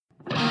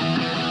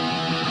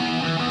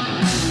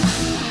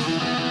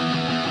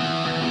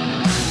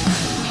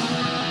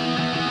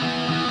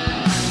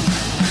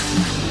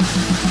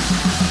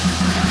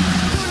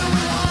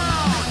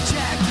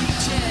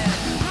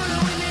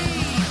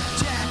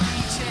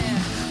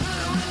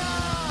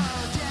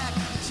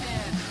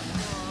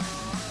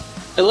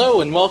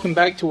Hello, and welcome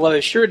back to what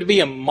is sure to be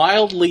a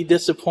mildly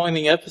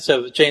disappointing episode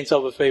of the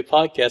Chainsaw Buffet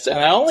podcast. And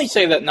I only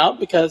say that not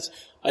because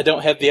I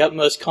don't have the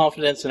utmost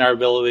confidence in our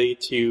ability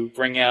to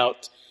bring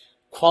out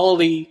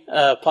quality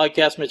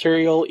podcast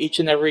material each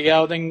and every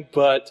outing,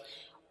 but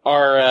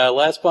our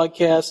last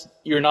podcast,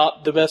 You're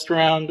Not the Best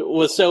Around,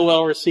 was so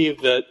well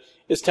received that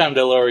it's time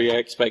to lower your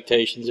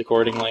expectations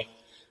accordingly.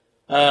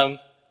 I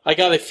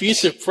got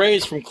effusive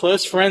praise from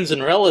close friends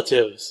and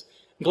relatives,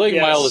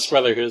 including my oldest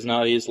brother, who's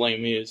not easily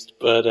amused.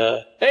 But,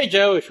 hey,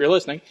 Joe, if you're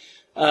listening.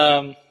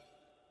 But,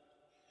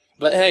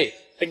 hey.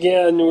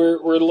 Again,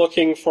 we're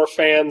looking for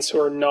fans who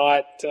are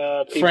not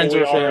people friends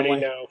we or already family.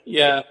 know.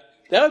 Yeah,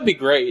 that would be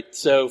great.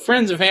 So,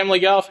 friends and family,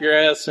 get off your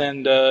ass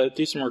and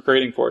do some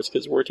recruiting for us,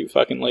 because we're too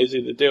fucking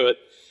lazy to do it.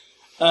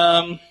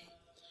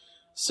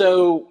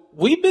 So,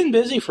 we've been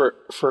busy for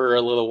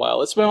a little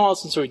while. It's been a while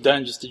since we've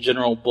done just a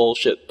general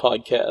bullshit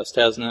podcast,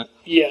 hasn't it?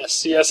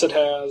 Yes, it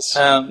has.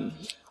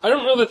 I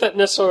don't know that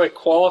necessarily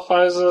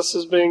qualifies us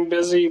as being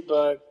busy,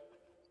 but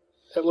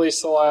at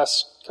least the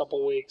last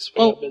couple weeks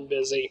we have been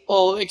busy.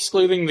 Well,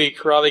 excluding the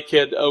Karate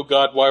Kid, oh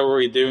god, why were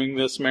we doing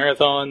this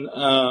marathon?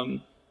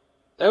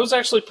 That was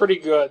actually pretty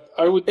good.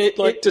 I would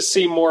like to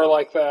see more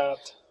like that.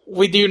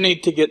 We do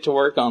need to get to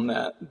work on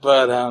that,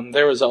 but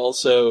there was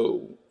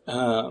also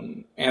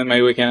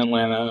Anime Weekend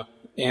Atlanta,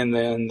 and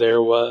then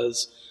there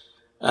was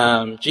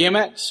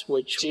GMX,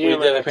 which we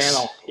did a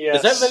panel. Yes.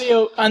 Is that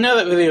video? I know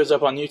that video is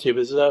up on YouTube.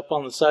 Is it up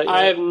on the site yet?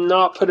 I have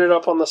not put it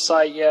up on the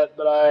site yet,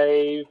 but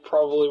I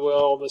probably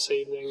will this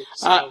evening.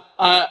 So.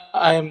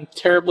 I'm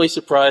terribly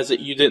surprised that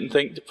you didn't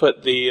think to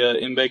put the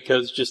embed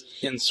codes just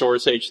in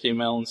source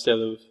HTML instead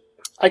of...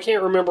 I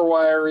can't remember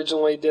why I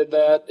originally did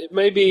that. It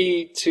may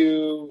be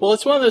to... Well,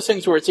 it's one of those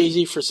things where it's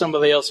easy for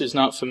somebody else who's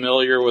not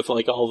familiar with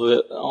like all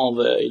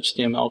the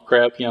HTML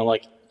crap,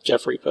 like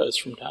Jeffrey posts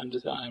from time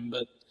to time,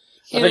 but...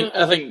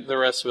 I think the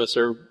rest of us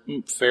are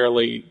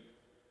fairly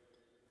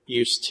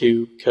used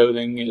to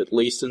coding, at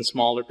least in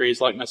small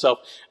degrees, like myself.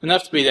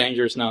 Enough to be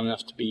dangerous, not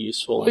enough to be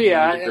useful.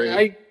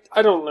 I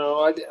don't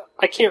know.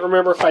 I can't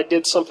remember if I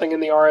did something in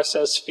the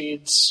RSS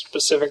feeds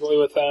specifically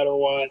with that or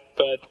what,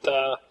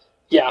 but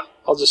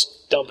I'll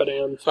just dump it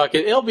in. Fuck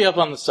it. It'll be up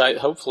on the site,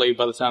 hopefully,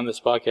 by the time this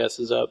podcast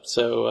is up.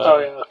 So,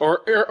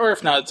 or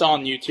if not, it's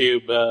on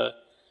YouTube.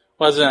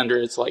 What's it under?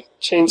 It's like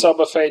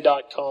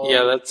ChainsawBuffet.com.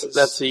 Yeah, that's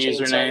the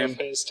username. Chainsaw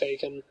Buffet is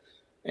taken.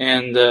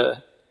 And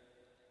then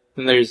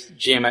there's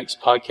GMX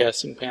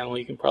podcasting panel.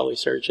 You can probably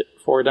search it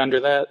for it under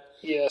that.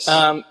 Yes.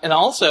 And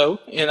also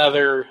in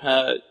other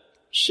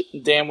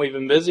damn we've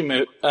been busy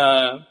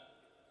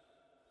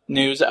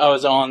news, I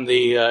was on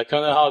the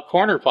Konoha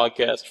Corner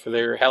podcast for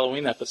their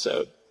Halloween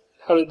episode.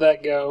 How did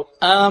that go?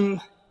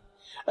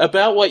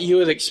 About what you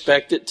would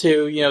expect it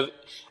to.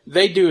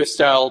 They do a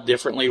style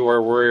differently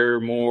where we're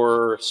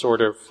more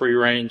sort of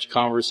free-range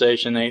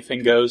conversation,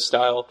 anything goes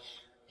style.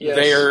 Yes.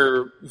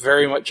 They're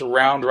very much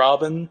round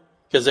robin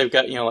because they've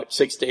got, like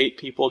 6 to 8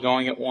 people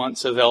going at once.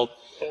 So they'll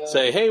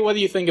say, hey, what do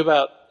you think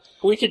about...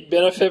 We could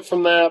benefit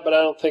from that, but I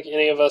don't think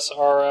any of us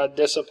are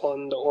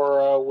disciplined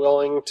or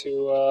willing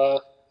to...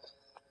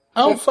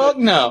 oh, fuck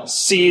no.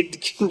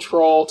 Cede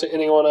control to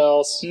anyone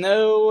else.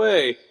 No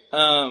way.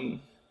 But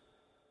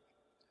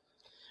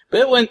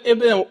it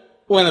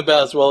went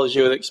about as well as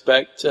you would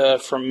expect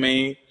from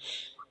me.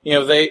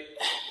 They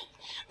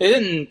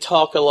didn't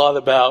talk a lot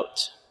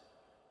about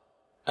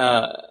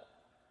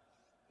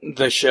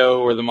the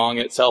show or the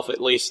manga itself, at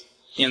least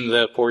in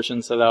the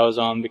portions that I was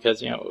on,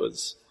 because it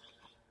was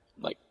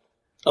like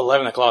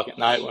 11 o'clock at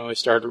night when we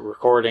started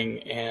recording,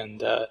 and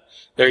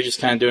they were just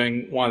kind of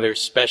doing one of their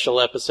special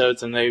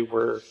episodes, and they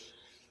were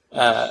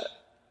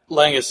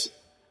letting us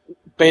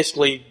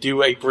basically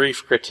do a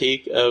brief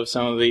critique of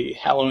some of the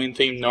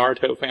Halloween-themed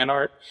Naruto fan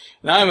art.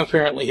 And I'm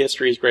apparently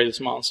history's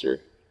greatest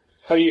monster.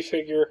 How do you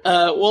figure?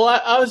 Well,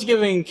 I was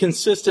giving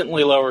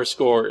consistently lower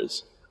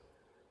scores.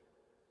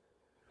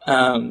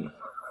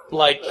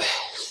 Like,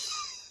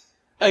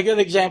 a good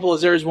example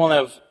is there's one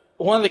of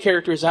the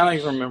characters, I don't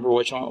even remember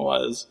which one it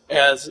was,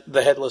 as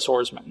the Headless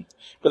Horseman.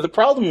 But the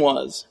problem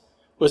was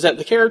that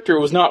the character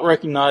was not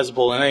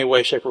recognizable in any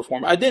way, shape, or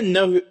form. I didn't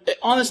know,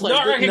 honestly.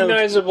 Not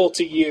recognizable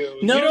to you.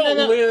 No, you don't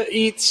no.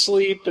 Eat,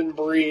 sleep, and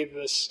breathe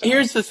this stuff.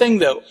 Here's the thing,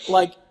 though.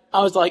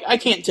 I was like, I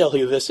can't tell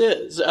who this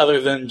is,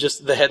 other than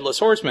just the Headless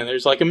Horseman.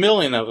 There's like 1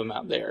 million of them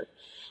out there.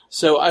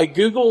 So I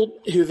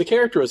Googled who the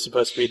character was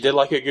supposed to be, did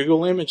like a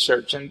Google image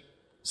search, and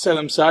set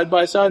them side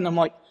by side, and I'm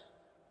like,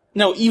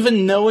 no,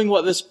 even knowing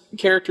what this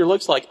character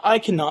looks like, I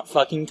cannot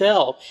fucking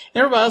tell.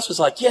 And everybody else was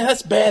like, yeah,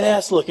 that's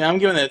badass looking. I'm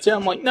giving it a 10.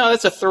 I'm like, no,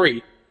 that's a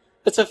 3.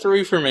 That's a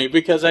 3 for me,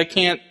 because I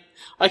can't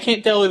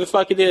tell who the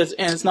fuck it is,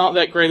 and it's not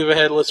that great of a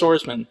Headless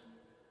Horseman.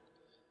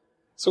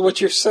 So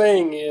what you're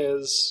saying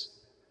is,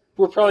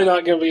 we're probably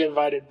not going to be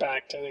invited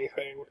back to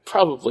anything.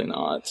 Probably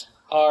not.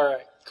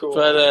 Alright, cool.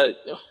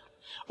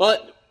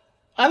 But,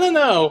 I don't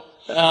know.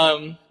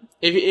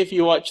 If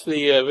you watch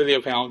the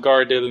video panel,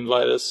 Gar did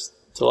invite us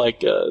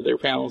to their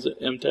panels at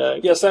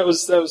MTAG. Yes, that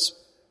was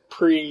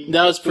pre.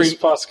 That was pre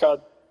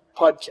podcast.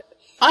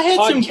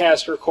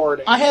 podcast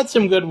recording. I had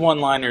some good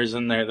one-liners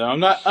in there, though. I'm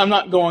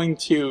not going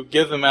to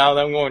give them out.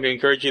 I'm going to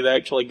encourage you to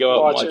actually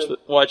go out and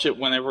watch it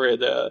whenever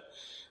it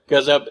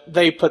goes up.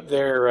 They put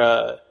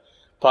their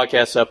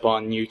podcast up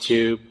on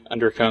YouTube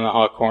under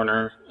Konoha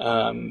Corner.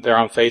 They're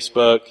on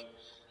Facebook,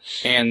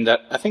 and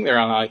I think they're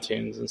on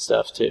iTunes and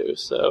stuff too.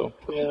 So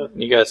yeah,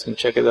 you guys can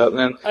check it out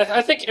then.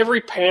 I think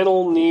every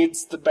panel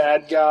needs the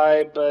bad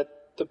guy,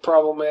 but the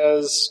problem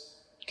is,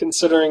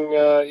 considering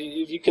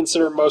if you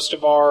consider most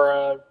of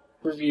our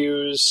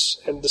reviews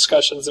and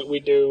discussions that we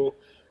do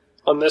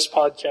on this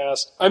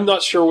podcast, I'm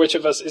not sure which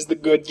of us is the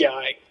good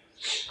guy.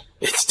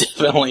 It's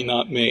definitely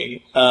not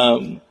me.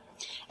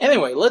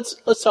 Anyway, let's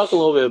talk a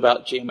little bit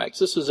about GMX.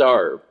 This was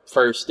our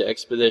first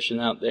expedition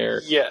out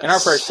there, yes, and our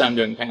first time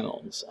doing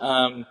panels.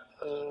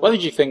 What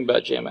did you think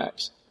about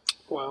GMX?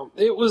 Well,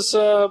 it was.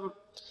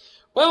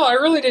 Well, I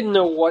really didn't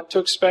know what to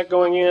expect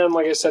going in.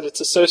 Like I said, it's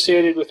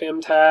associated with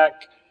MTAC.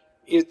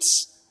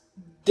 It's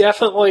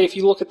definitely, if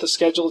you look at the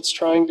schedule, it's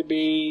trying to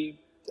be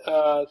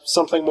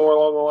something more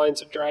along the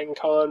lines of Dragon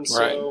Con. So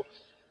right.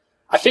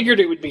 I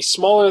figured it would be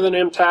smaller than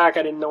MTAC.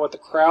 I didn't know what the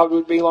crowd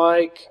would be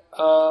like.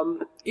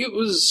 It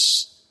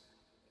was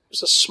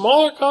a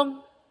smaller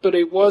con, but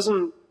it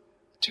wasn't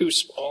too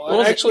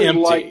small. I actually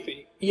liked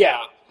the... Yeah.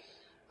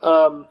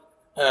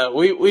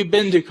 We've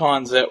been to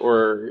cons that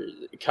were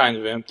kind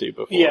of empty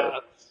before. Yeah.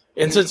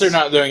 And since they're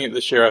not doing it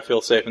this year, I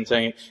feel safe in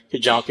saying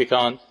it.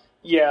 KajankaCon.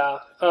 Yeah.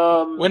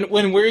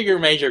 When we're your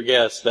major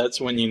guest,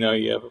 that's when you know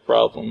you have a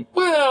problem.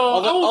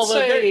 Well, I would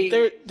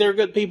say they're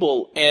good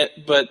people,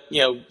 but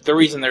the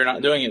reason they're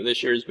not doing it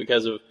this year is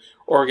because of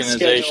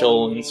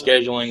organizational and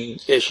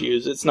scheduling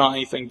issues. It's not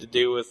anything to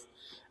do with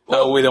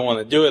we don't want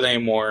to do it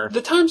anymore.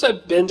 The times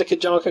I've been to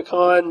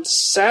KajankaCon,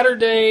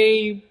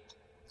 Saturday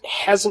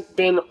hasn't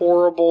been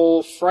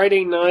horrible.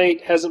 Friday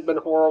night hasn't been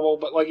horrible,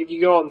 but like if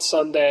you go on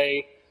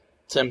Sunday,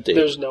 it's empty.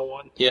 There's no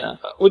one. Yeah.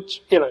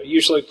 Which,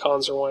 usually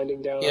cons are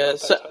winding down. Yeah,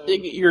 so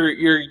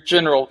your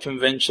general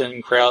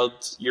convention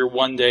crowds, your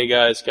one-day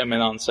guys come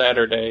in on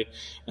Saturday,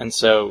 and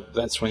so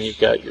that's when you've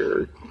got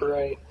your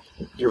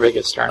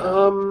biggest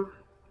turnout.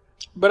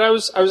 But I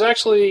was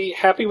actually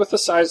happy with the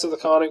size of the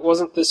con. It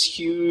wasn't this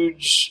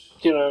huge,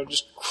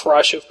 just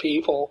crush of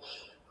people.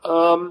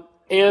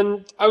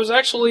 And I was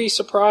actually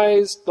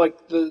surprised,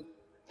 like, the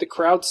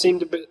crowd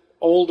seemed a bit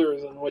older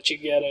than what you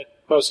get at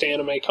most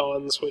anime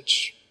cons,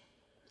 which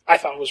I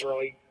thought was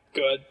really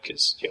good,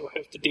 because you don't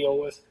have to deal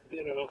with,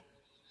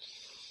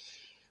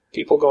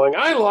 people going,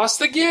 I lost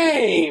the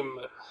game!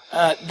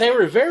 They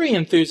were very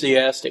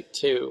enthusiastic,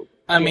 too.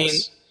 I mean,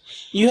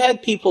 you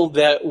had people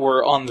that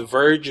were on the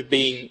verge of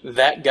being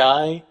that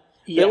guy.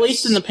 Yes. At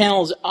least in the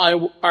panels I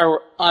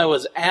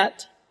was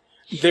at,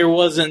 there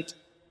wasn't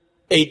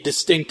a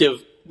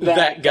distinctive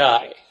that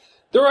guy.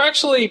 There were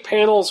actually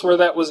panels where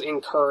that was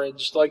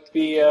encouraged. Like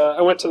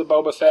I went to the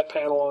Boba Fett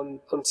panel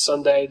on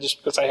Sunday just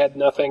because I had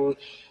nothing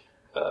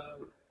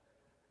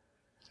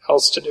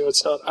else to do.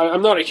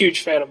 I'm not a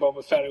huge fan of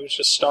Boba Fett. It was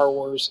just Star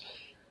Wars,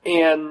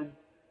 and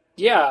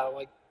yeah,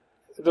 like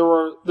there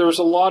was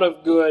a lot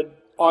of good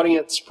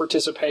audience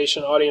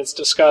participation, audience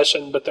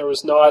discussion, but there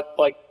was not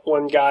like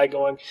one guy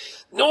going,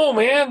 "No,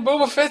 man,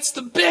 Boba Fett's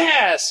the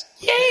best!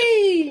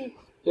 Yay!"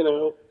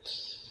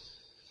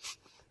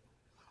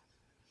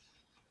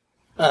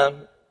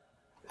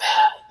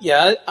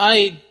 Yeah,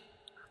 I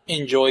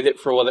enjoyed it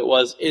for what it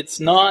was. It's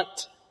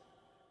not...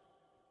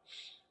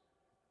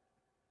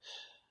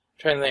 I'm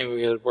trying to think of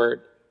a good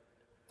word.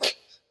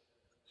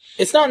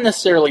 It's not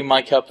necessarily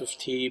my cup of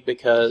tea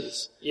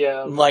because,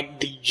 like,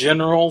 the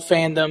general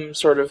fandom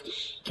sort of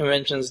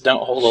conventions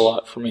don't hold a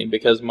lot for me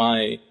because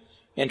my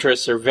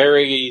interests are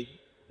very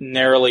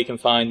narrowly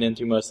confined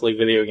into mostly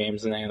video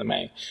games and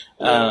anime.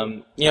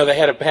 They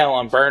had a panel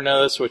on Burn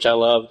Notice, which I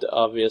loved,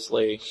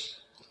 obviously.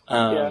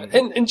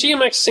 And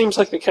GMX seems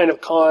like the kind of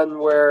con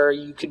where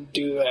you can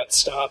do that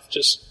stuff,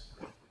 just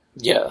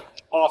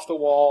off the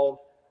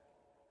wall.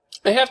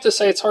 I have to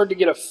say it's hard to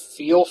get a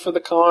feel for the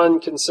con,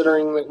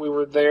 considering that we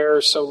were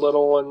there so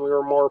little and we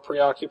were more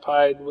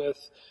preoccupied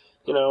with,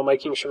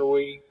 making sure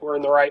we were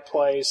in the right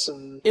place.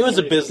 And it was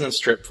a business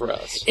trip for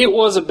us. It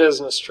was a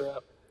business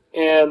trip.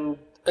 And,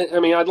 I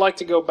mean, I'd like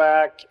to go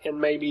back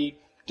and maybe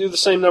do the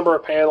same number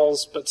of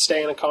panels, but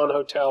stay in a con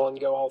hotel and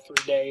go all 3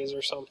 days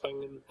or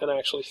something and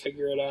actually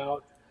figure it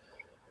out.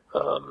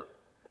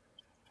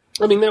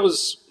 I mean, that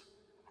was,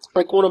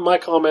 like, one of my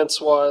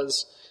comments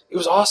was, it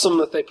was awesome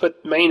that they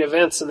put main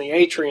events in the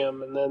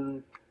atrium, and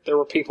then there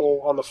were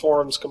people on the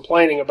forums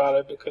complaining about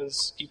it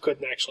because you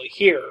couldn't actually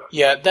hear.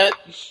 Yeah, that,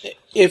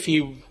 if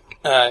you,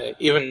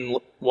 even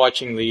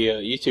watching the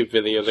YouTube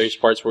video, there's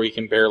parts where you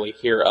can barely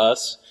hear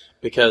us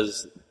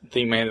because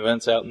the main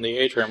events out in the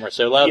atrium are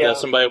so loud that if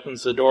somebody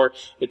opens the door,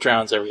 it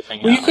drowns everything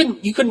out.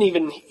 You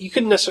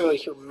couldn't necessarily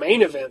hear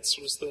main events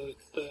was the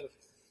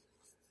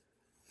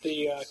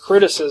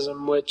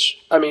criticism, which,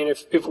 I mean,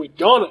 if we'd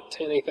gone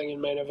to anything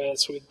in main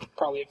events, we'd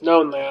probably have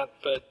known that,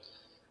 but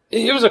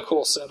it was a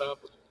cool setup.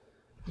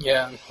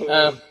 Yeah.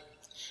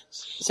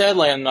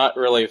 Sadly, I'm not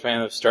really a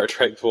fan of Star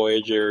Trek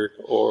Voyager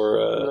or...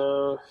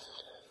 No.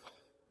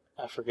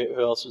 forget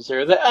who else was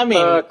there. I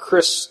mean,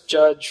 Chris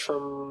Judge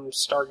from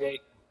Stargate.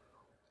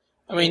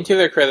 I mean, to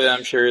their credit,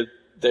 I'm sure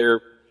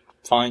they're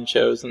fine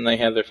shows and they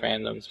have their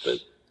fandoms, but,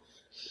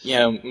 you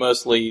know,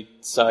 mostly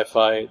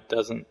sci-fi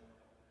doesn't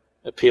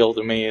appeal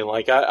to me.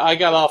 Like, I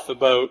got off the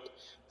boat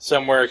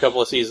somewhere a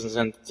couple of seasons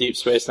in Deep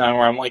Space Nine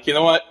where I'm like, you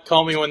know what,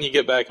 call me when you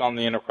get back on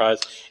the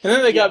Enterprise. And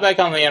then they got back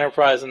on the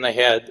Enterprise and they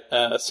had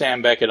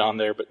Sam Beckett on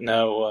there, but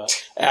no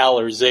Al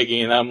or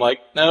Ziggy, and I'm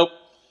like, nope.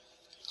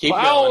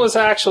 Al was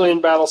actually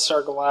in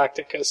Battlestar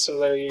Galactica, so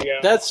there you go.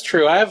 That's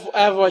true.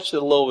 I've watched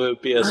a little bit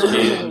of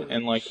BSG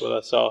and liked what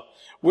I saw.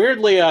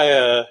 Weirdly,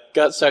 I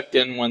got sucked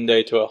in one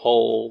day to a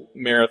whole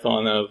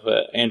marathon of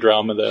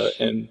Andromeda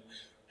and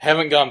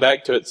haven't gone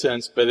back to it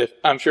since, but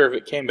I'm sure if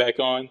it came back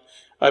on,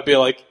 I'd be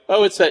like,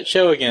 oh, it's that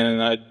show again,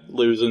 and I'd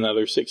lose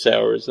another 6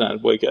 hours, and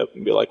I'd wake up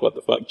and be like, what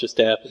the fuck just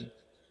happened?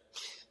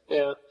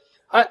 Yeah.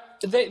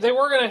 They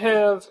were going to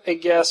have a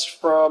guest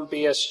from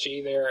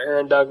BSG there,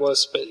 Aaron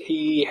Douglas, but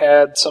he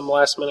had some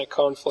last-minute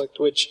conflict,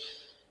 which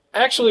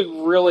actually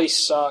really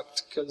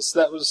sucked, because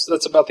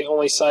that's about the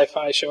only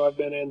sci-fi show I've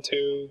been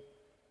into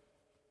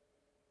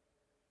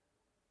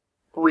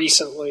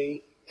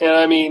recently, and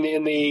I mean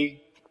in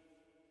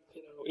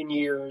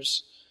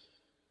years.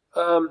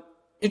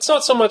 It's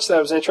not so much that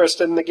I was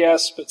interested in the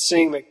guests, but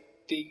seeing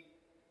the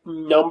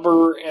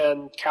number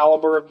and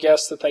caliber of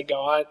guests that they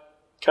got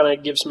kind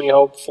of gives me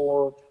hope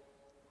for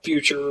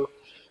future.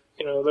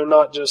 You know, they're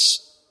not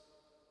just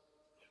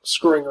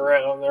screwing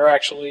around. They're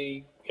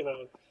actually,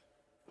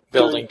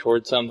 building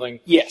towards something.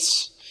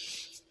 Yes.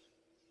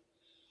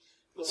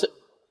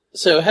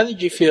 So how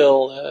did you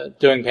feel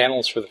doing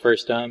panels for the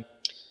first time?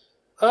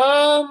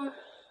 I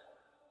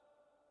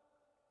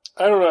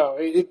don't know.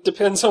 It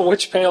depends on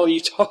which panel you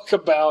talk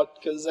about,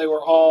 because they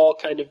were all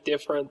kind of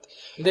different.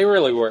 They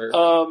really were.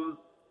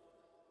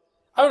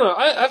 I don't know.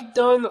 I've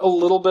done a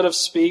little bit of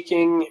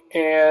speaking,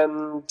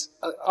 and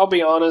I'll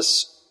be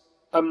honest,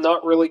 I'm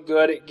not really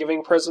good at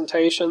giving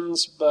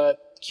presentations, but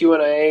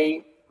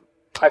Q&A,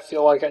 I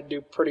feel like I do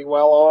pretty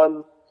well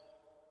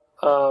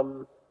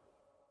on.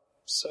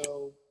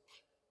 So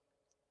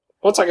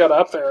once I got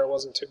up there, it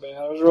wasn't too bad.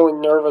 I was really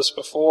nervous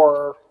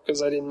before,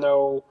 because I didn't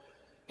know.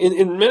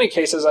 In many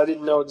cases, I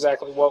didn't know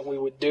exactly what we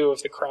would do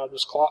if the crowd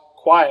was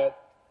quiet.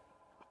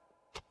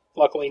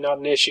 Luckily, not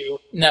an issue.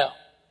 No,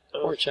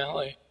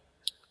 fortunately.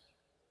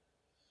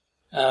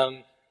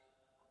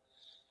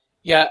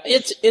 Yeah,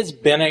 it's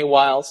been a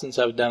while since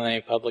I've done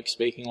any public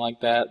speaking like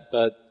that,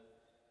 but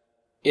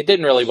it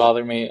didn't really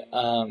bother me.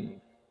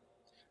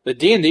 The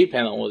D&D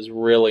panel was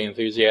really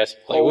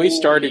enthusiastic. Like, we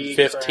started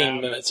 15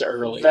 minutes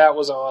early. That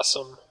was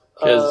awesome.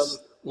 Because,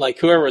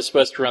 whoever was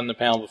supposed to run the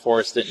panel before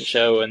us didn't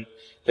show, and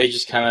they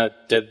just kind of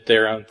did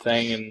their own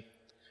thing, and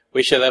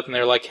we showed up and they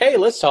were like, hey,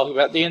 let's talk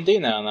about D&D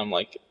now. And I'm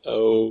like,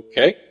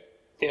 okay.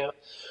 Yeah.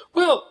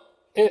 Well,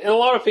 and a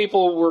lot of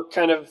people were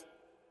kind of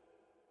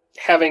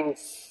having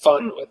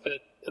fun with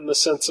it, in the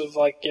sense of,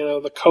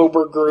 the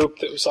Cobra group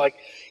that was like,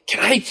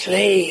 can I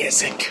play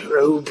as a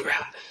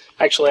Cobra?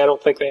 Actually, I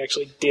don't think they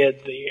actually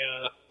did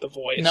the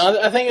voice. No,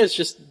 I think it was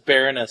just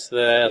Baroness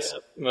that asked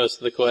most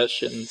of the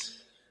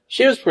questions.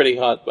 She was pretty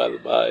hot, by the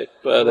by.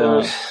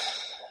 But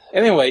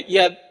anyway,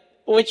 yeah,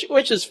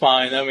 which is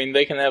fine. I mean,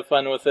 they can have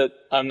fun with it.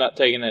 I'm not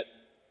taking it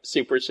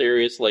super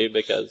seriously,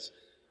 because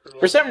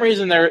for some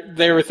reason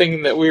they were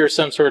thinking that we were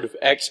some sort of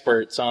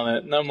experts on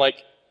it, and I'm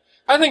like,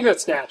 I think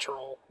that's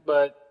natural,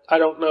 but I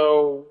don't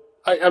know.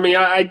 I mean,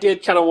 I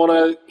did kind of want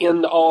to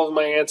end all of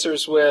my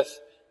answers with,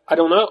 I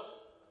don't know.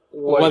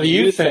 What do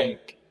you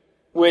think?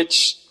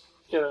 Which,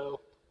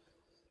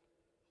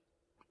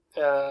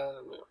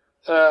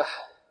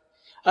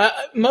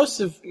 most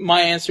of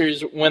my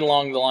answers went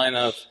along the line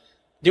of,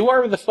 do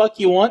whatever the fuck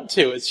you want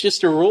to. It's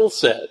just a rule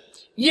set.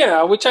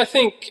 Yeah, which I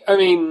think,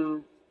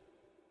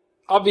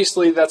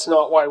 obviously that's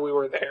not why we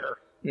were there.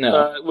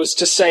 No. It was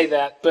to say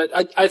that, but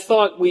I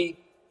thought we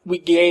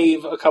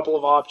gave a couple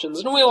of options,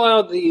 and we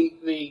allowed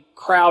the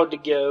crowd to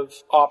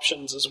give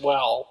options as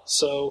well.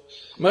 So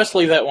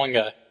Mostly that one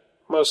guy.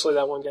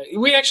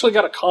 We actually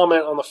got a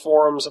comment on the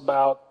forums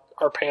about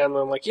our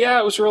panel, and like, yeah,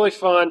 it was really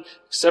fun,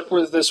 except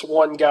with this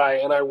one guy,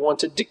 and I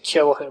wanted to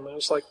kill him. I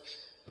was like,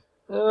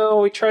 no,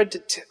 we tried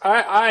to,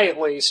 I at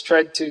least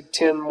tried to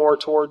tend more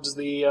towards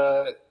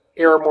err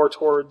more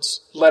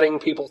towards letting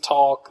people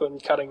talk than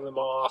cutting them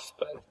off,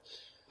 but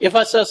if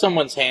I saw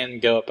someone's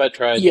hand go up, I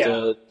tried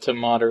to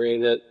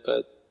moderate it,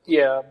 but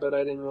yeah, but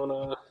I didn't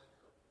want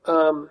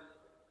to.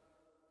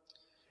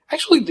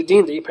 Actually, the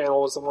D&D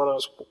panel was the one I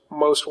was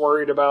most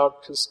worried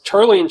about, because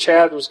Charlie and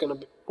Chad were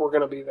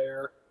going to be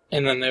there,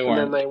 and then they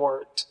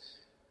weren't.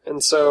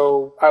 And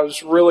so I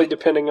was really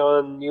depending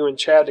on you and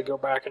Chad to go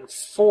back and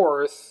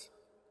forth.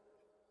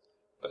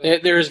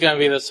 There was going to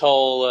be this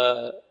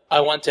whole. I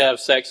want to have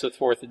sex with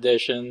 4th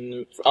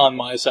edition on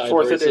my side.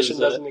 4th edition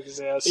doesn't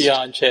exist. Yeah,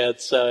 on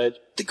Chad's side.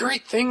 The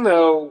great thing,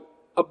 though,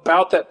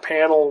 about that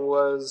panel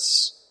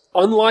was,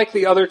 unlike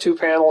the other two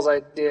panels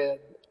I did,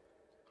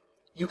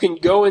 you can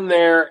go in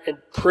there and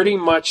pretty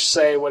much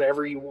say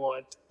whatever you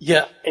want.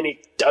 Yeah. And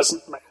it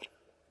doesn't matter.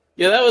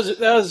 Yeah,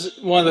 that was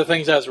one of the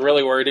things I was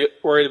really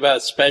worried about,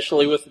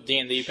 especially with the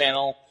D&D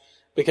panel,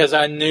 because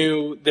I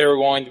knew there were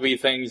going to be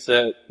things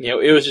that,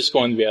 it was just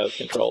going to be out of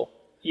control.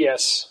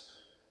 Yes.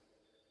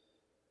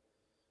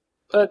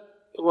 But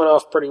it went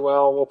off pretty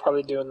well. We'll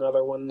probably do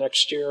another one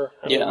next year,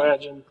 I would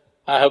imagine.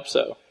 I hope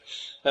so.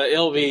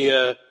 It'll be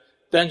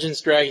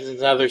Dungeons, Dragons,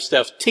 and other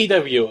stuff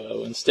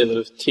TWO instead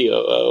of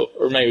TOO,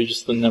 or maybe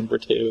just the number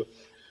 2.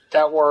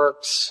 That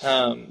works.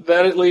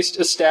 That at least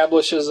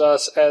establishes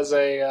us as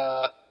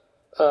a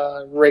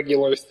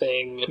regular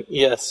thing.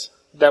 Yes.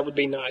 That would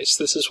be nice.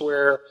 This is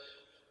where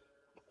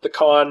the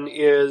con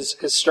is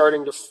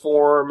starting to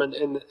form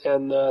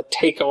and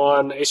take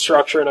on a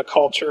structure and a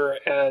culture,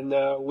 and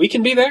we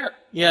can be there.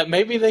 Yeah,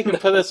 maybe they can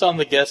put us on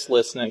the guest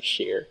list next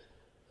year.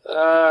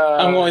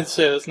 I'm going to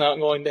say that's not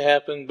going to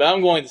happen, but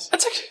I'm going to...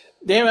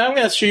 Damn it, I'm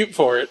going to shoot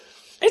for it.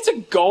 It's a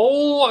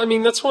goal. I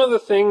mean, that's one of the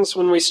things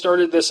when we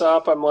started this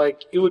up, I'm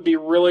like, it would be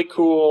really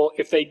cool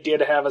if they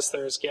did have us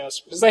there as guests.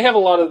 Because they have a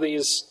lot of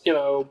these,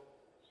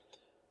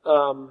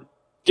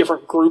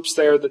 different groups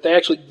there that they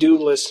actually do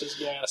list as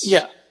guests.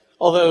 Yeah.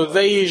 Although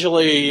they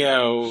usually,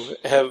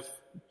 have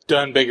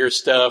done bigger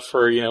stuff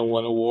or,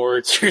 won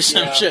awards or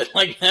some shit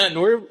like that.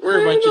 And we're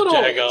a bunch of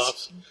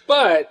jagoffs.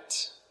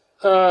 But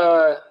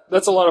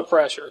that's a lot of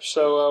pressure.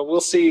 So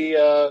we'll see.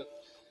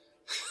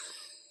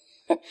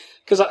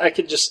 Because I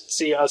could just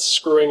see us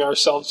screwing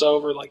ourselves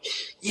over. Like,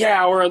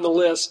 yeah, we're on the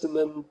list. And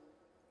then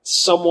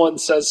someone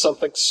says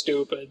something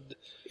stupid.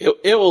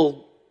 It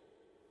will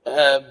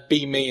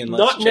be me unless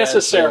Not Chad's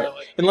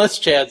necessarily. there. Unless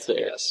Chad's there.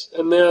 Yes.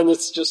 And then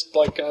it's just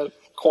like a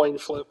coin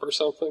flip or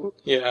something.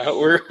 Yeah,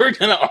 we're going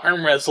to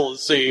arm wrestle to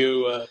see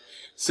who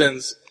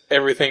sends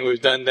everything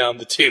we've done down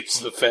the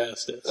tubes the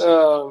fastest.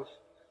 But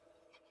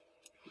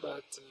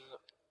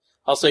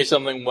I'll say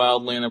something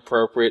wildly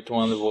inappropriate to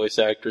one of the voice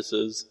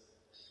actresses.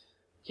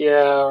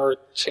 Yeah, or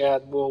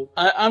Chad will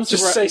I'm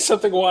just say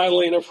something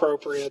wildly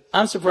inappropriate.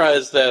 I'm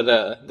surprised that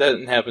that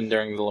didn't happen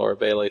during the Laura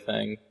Bailey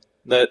thing.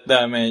 That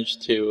I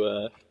managed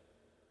to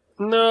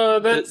no,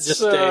 that's just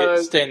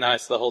stay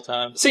nice the whole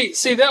time. See,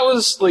 that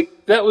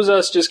was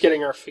us just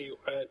getting our feet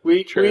wet.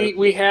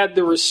 We had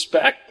the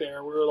respect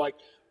there. We were like,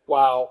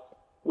 wow,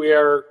 we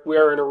are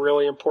in a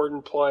really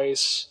important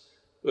place.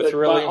 With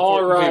really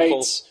important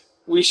people.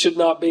 We should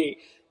not be.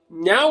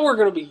 Now we're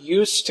going to be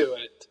used to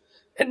it.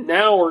 And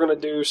now we're going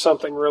to do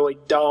something really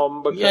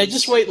dumb. Because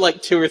just wait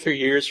like 2 or 3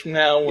 years from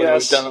now when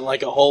we've done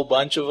like a whole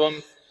bunch of them.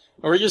 And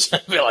we're just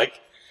going to be like,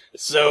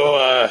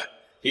 so,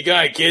 you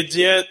got kids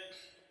yet?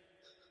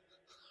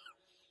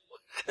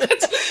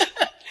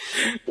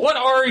 What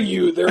are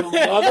you, their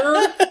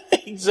mother?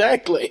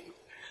 Exactly.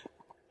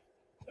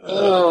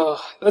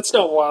 That's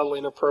not wildly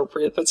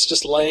inappropriate. That's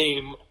just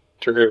lame.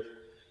 True.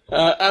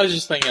 I was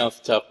just thinking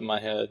off the top of my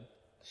head.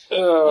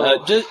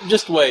 Oh.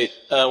 Just wait.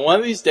 One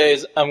of these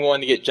days, I'm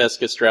going to get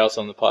Jessica Strauss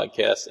on the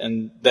podcast,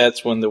 and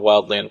that's when the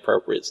wildly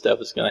inappropriate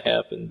stuff is going to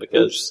happen.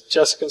 Because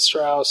Jessica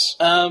Strauss,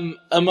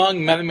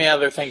 among many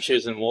other things, she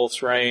was in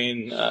Wolf's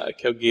Rain,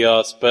 Code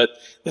Geass. But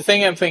the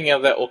thing I'm thinking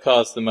of that will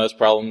cause the most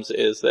problems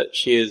is that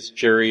she is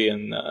Jury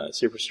in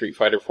Super Street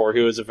Fighter 4,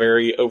 who is a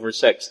very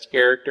oversexed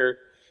character.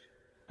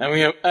 I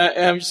mean,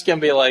 I'm just going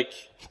to be like,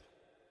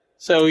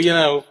 so you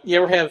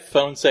ever have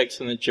phone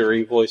sex in the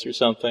Jury voice or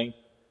something?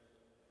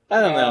 I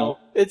don't know.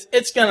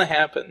 It's gonna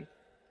happen.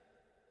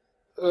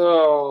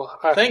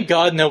 Thank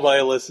God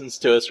nobody listens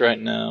to us right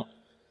now.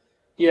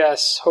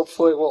 Yes,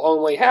 hopefully it will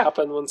only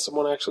happen when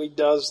someone actually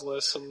does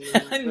listen.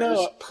 I know.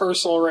 There's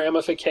personal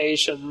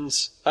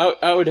ramifications.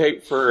 I would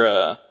hate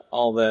for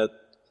all that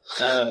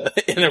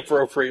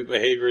inappropriate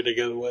behavior to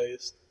go to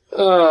waste.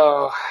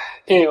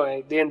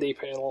 Anyway, D&D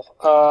panel.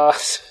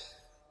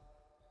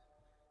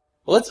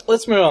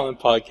 Let's move on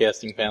to the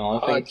podcasting panel.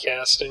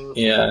 Podcasting.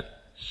 Yeah.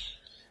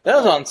 That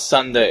was on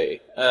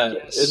Sunday.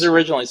 Yes. It was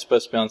originally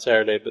supposed to be on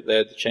Saturday, but they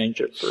had to change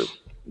it for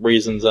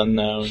reasons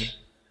unknown.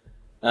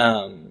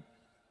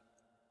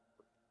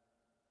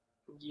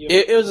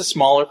 It was a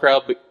smaller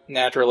crowd, but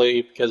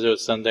naturally, because it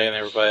was Sunday and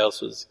everybody else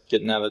was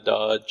getting out of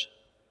Dodge.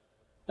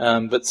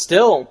 But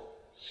still,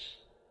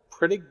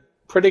 pretty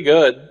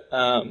good.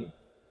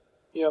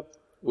 Yep.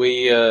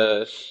 We,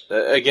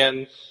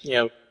 again,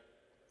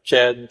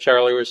 Chad and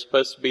Charlie were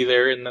supposed to be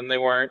there, and then they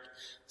weren't.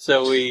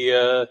 So we,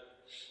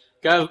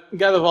 got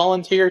a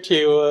volunteer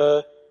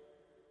to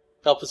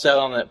help us out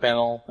on that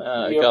panel,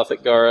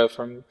 Gothic Gara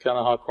from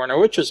Kanaha Corner,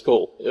 which was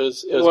cool. It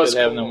was good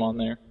having him on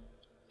there.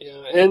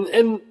 Yeah,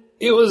 and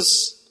it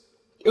was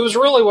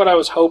really what I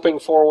was hoping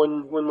for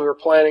when we were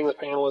planning the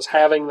panel, is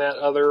having that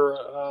other,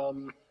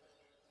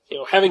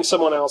 having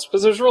someone else,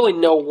 because there's really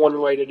no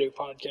one way to do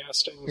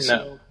podcasting.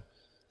 No.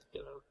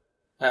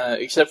 So,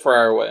 except for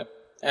our way.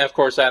 And of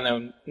course, I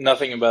know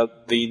nothing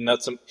about the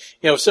nuts.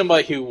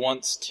 Somebody who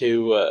wants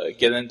to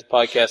get into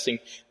podcasting,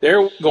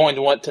 they're going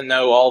to want to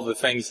know all the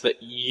things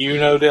that you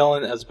know,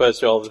 Dylan, as opposed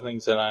to all the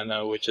things that I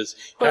know, which is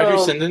how to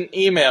send an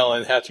email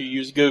and how to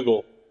use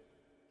Google.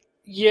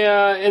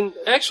 Yeah, and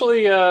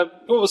actually,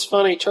 what was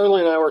funny,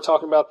 Charlie and I were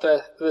talking about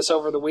this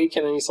over the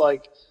weekend, and he's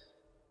like,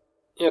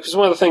 because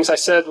one of the things I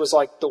said was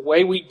like, the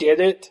way we did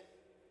it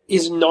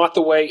is not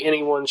the way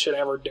anyone should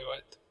ever do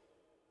it.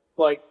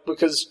 Like,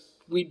 because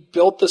we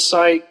built the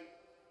site,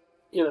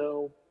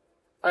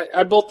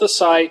 I built the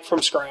site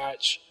from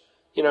scratch,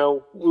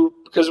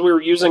 because we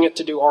were using it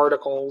to do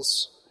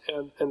articles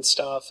and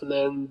stuff, and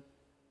then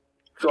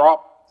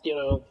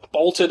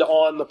bolted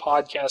on the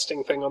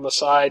podcasting thing on the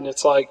side, and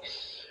it's like,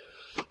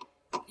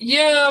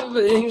 and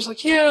he was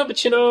like,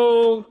 but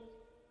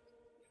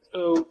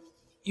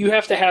you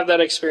have to have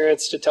that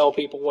experience to tell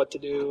people what to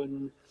do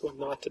and what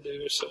not to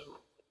do, so.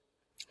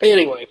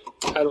 Anyway,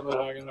 I don't know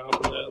how I got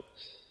off on that.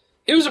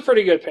 It was a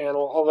pretty good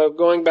panel, although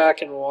going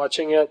back and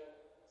watching it,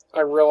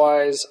 I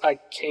realize I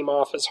came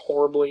off as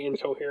horribly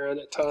incoherent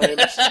at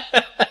times.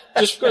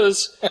 Just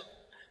because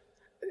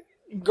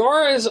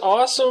Gar is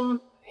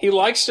awesome. He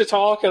likes to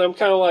talk, and I'm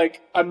kind of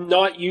like, I'm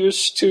not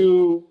used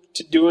to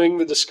doing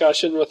the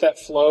discussion with that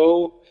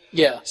flow.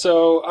 Yeah.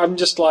 So I'm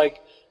just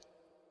like,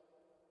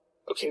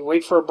 okay,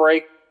 wait for a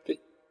break.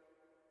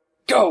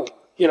 Go!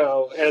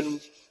 And...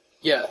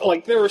 Yeah.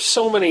 Like, there were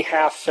so many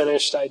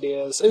half-finished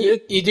ideas.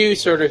 You do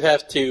sort of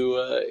have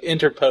to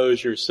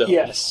interpose yourself.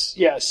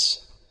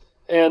 Yes.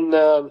 And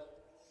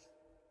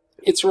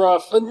it's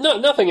rough.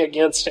 Nothing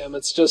against him.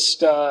 It's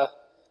just... None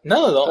at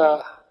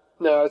all.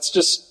 No, it's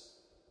just...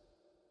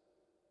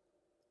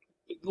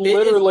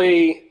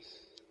 Literally...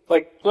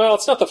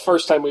 it's not the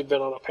first time we've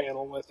been on a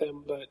panel with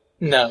him, but...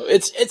 No,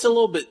 it's a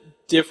little bit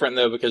different,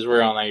 though, because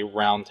we're on a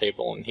round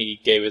table, and he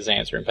gave his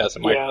answer and passed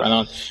the microphone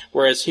on.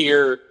 Whereas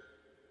here...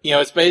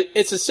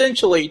 it's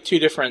essentially two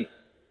different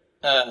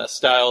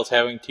styles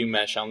having to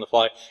mesh on the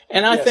fly.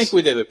 And I think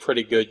we did a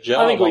pretty good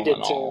job. I think we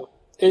did, too.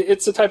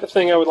 It's the type of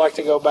thing I would like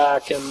to go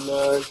back and,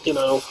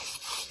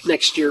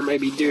 next year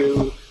maybe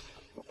do.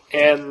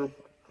 And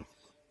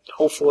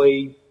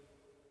hopefully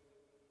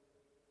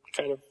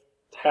kind of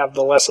have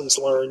the lessons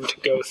learned to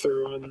go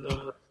through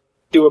and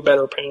do a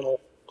better panel.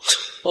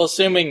 Well,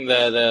 assuming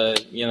that,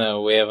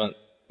 we haven't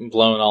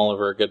blown all of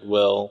our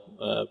goodwill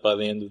by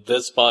the end of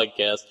this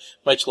podcast,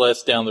 much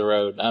less down the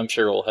road. I'm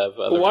sure we'll have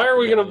other. Why are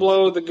we going to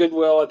blow the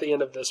goodwill at the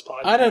end of this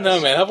podcast? I don't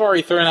know, man. I've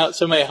already thrown out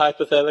so many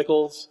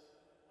hypotheticals.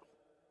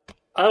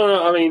 I don't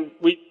know. I mean,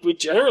 we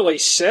generally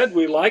said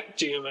we liked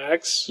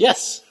GMX.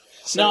 Yes.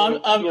 So,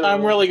 no,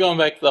 I'm really going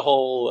back to the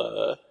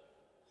whole,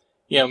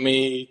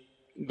 me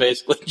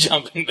basically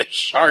jumping the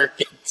shark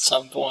at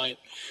some point.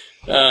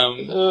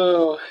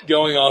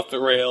 Going off the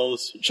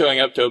rails, showing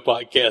up to a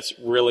podcast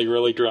really,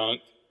 really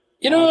drunk.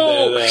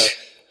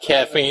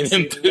 Caffeine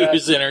and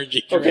booze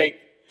energy drink. Okay,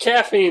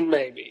 caffeine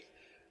maybe.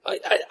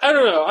 I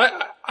don't know.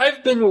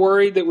 I've been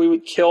worried that we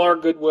would kill our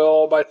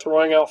goodwill by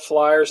throwing out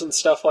flyers and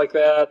stuff like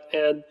that,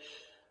 and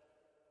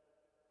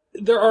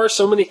there are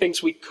so many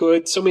things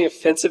so many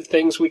offensive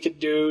things we could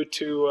do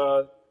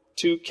to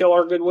kill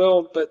our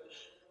goodwill, but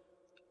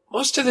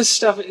most of this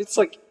stuff,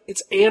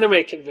 it's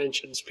anime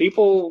conventions.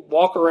 People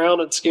walk around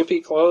in skimpy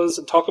clothes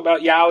and talk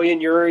about yaoi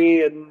and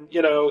yuri and,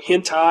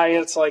 hentai,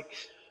 and it's like,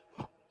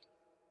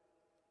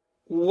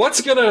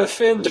 what's going to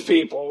offend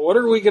people? What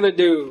are we going to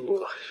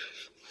do?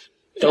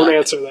 Don't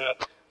answer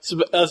that.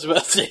 I was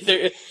about to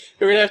say,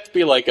 there would have to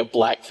be like a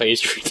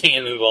blackface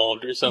routine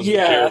involved or something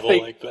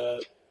terrible like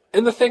that.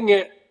 And the thing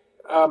is,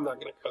 I'm not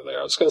going to go there.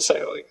 I was going to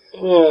say,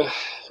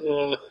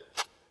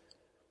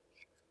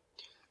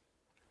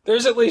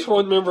 there's at least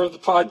one member of the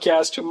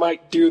podcast who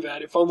might do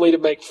that, if only to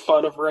make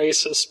fun of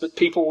racists, but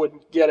people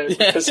wouldn't get it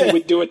because he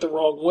would do it the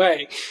wrong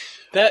way.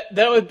 That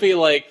would be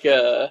like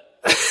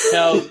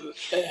how...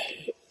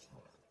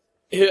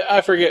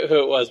 I forget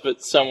who it was,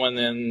 but someone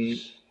in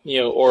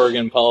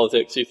Oregon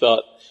politics who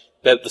thought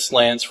that the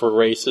slants were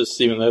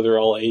racist, even though they're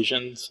all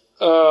Asians.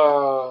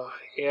 Oh,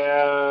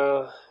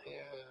 yeah.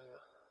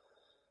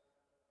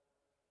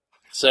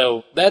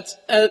 So that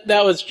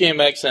was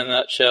GMX in a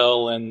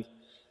nutshell, and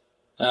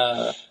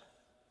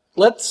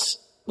let's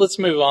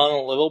move on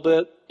a little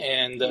bit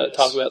and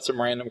talk about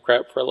some random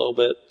crap for a little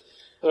bit.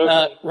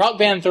 Okay. Rock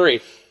Band 3.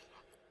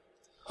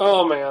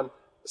 Oh man,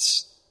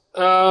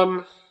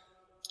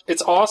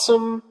 it's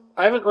awesome.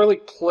 I haven't really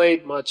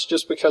played much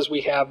just because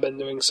we have been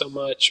doing so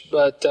much,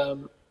 but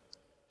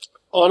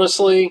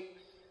honestly,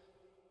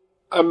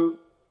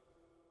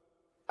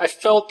 I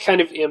felt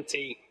kind of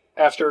empty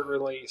after it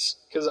released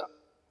because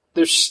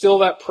there's still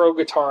that Pro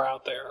guitar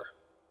out there.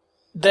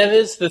 That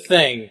is the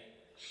thing.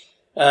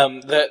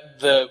 That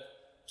the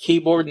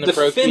keyboard and the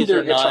Pro keys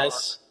are guitar.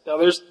 nice. Now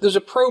there's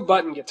a Pro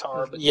button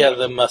guitar, but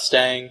the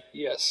Mustang.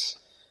 Yes.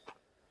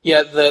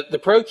 Yeah, the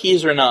Pro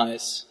keys are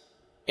nice,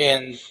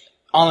 and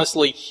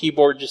honestly,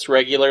 keyboard just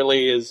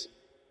regularly is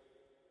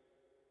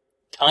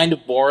kind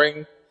of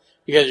boring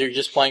because you're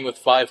just playing with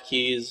 5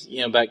 keys,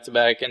 back to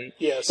back, and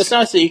it's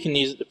nice that you can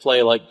use it to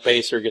play like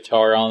bass or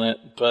guitar on it,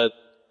 but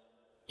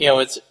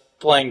it's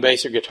playing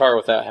bass or guitar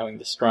without having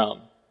to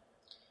strum.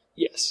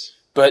 Yes.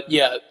 But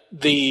yeah,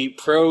 the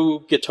Pro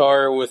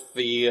guitar with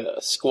the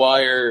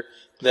Squire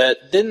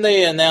that didn't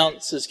they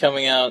announce is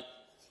coming out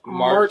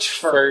March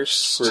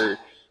 1st for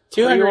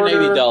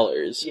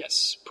 $280.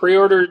 Yes,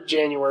 pre-order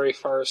January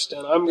 1st,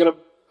 and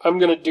I'm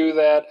going to do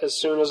that as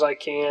soon as I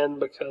can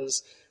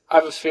because I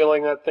have a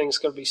feeling that thing's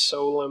going to be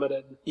so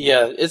limited.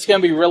 Yeah, it's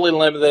going to be really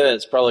limited.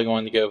 It's probably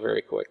going to go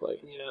very quickly.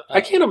 Yeah,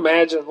 I can't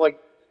imagine, like,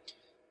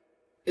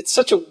 it's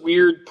such a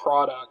weird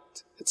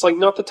product. It's like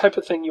not the type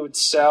of thing you would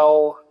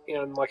sell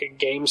in like a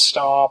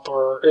GameStop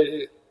or.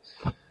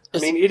 I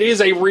mean, it is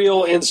a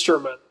real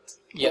instrument.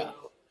 Yeah.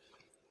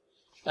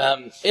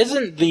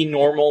 Isn't the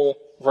normal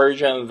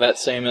version of that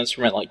same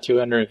instrument like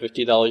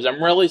 $250?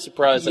 I'm really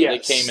surprised that they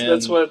came in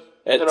that's what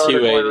at an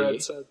article I $280.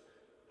 read said.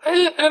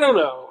 I don't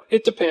know.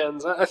 It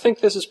depends. I think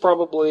this is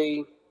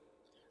probably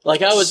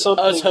Like I was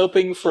something...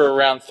 hoping for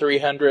around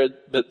 $300,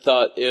 but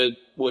thought it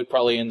would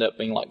probably end up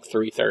being like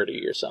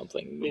 $330 or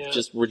something. Yeah.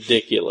 Just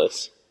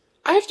ridiculous.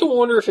 I have to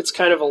wonder if it's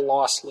kind of a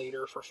loss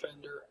leader for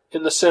Fender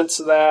in the sense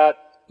that,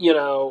 you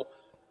know,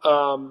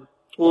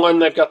 one,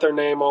 they've got their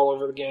name all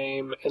over the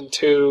game, and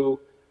two,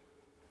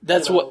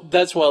 That's what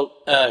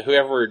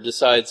whoever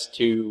decides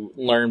to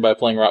learn by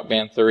playing Rock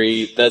Band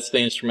 3, that's the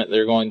instrument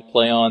they're going to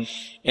play on,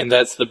 and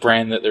that's the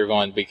brand that they're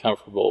going to be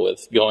comfortable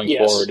with going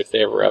forward if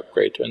they ever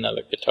upgrade to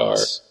another guitar.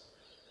 Yes.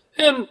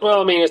 And,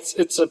 well, I mean,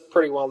 it's a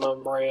pretty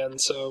well-known brand,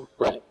 so...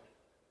 Right.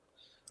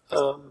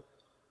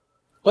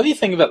 What do you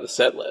think about the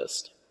set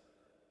list?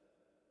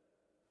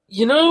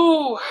 You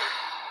know,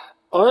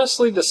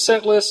 honestly, the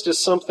set list is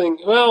something...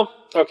 Well,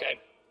 okay.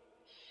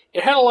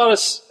 It had a lot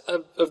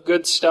of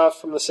good stuff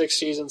from the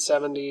 60s and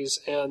 70s,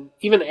 and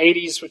even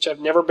 80s, which I've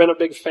never been a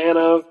big fan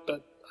of,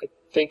 but I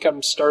think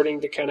I'm starting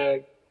to kind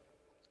of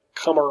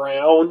come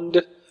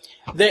around.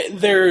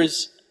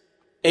 There's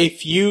a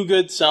few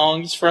good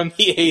songs from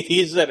the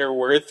 80s that are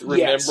worth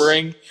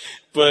remembering,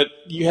 but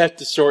you have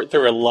to sort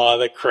through a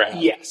lot of crap.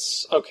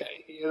 Yes,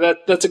 okay.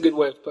 That's a good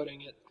way of putting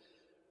it.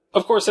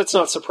 Of course, that's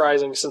not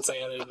surprising since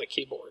they added in the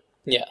keyboard.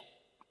 Yeah.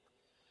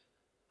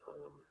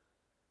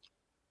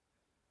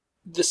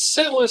 The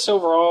set list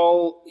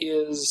overall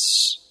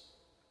is,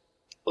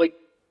 like,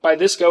 by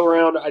this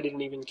go-around, I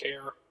didn't even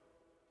care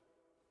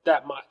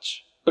that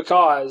much.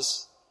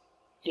 Because,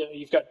 you know,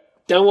 you've got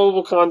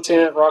downloadable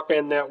content, Rock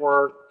Band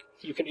Network,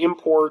 you can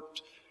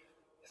import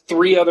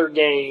 3 other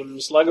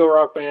games, Lego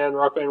Rock Band,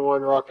 Rock Band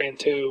 1, Rock Band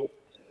 2.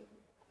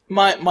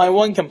 My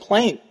one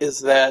complaint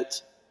is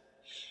that,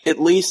 at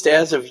least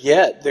as of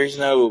yet, there's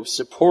no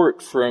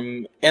support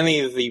from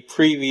any of the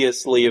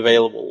previously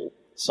available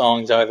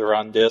songs either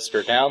on disc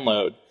or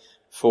download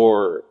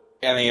for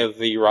any of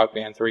the Rock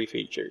Band 3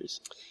 features.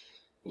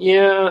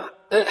 Yeah,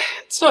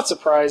 it's not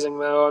surprising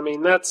though. I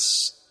mean,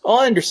 that's... Well,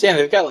 I understand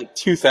they've got like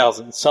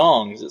 2,000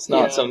 songs. It's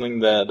not something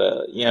that,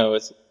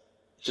 it's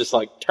just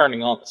like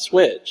turning on the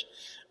switch.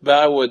 But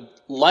I would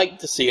like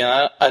to see,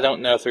 and I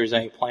don't know if there's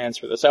any plans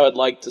for this, I would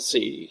like to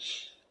see,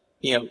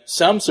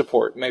 some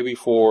support maybe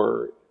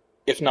for,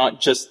 if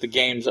not just the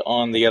games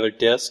on the other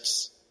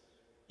discs,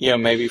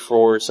 maybe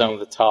for some of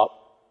the top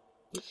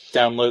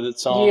downloaded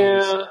songs.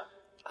 Yeah,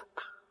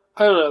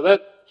 I don't know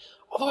that.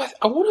 Although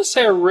I want to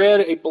say I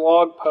read a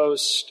blog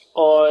post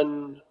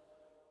on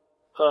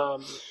the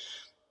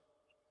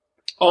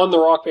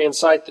Rock Band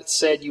site that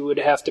said you would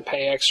have to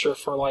pay extra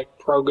for like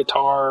Pro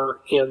Guitar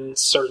in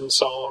certain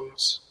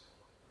songs.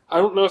 I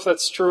don't know if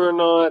that's true or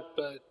not,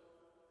 but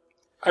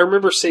I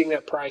remember seeing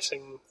that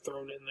pricing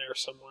thrown in there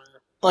somewhere.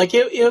 Like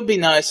it would be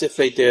nice if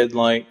they did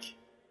like,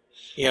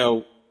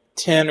 $10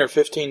 or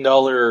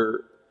 $15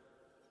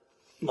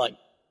 like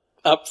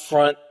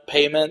upfront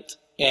payment,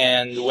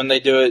 and when they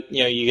do it,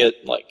 you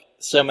get like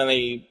so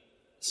many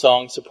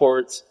song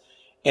supports,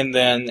 and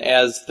then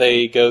as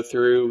they go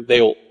through,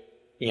 they'll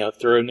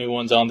throw new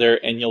ones on there,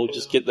 and you'll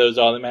just get those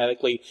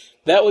automatically.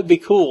 That would be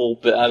cool,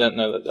 but I don't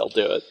know that they'll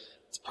do it.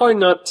 It's probably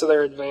not to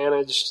their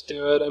advantage to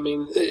do it. I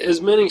mean, as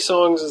many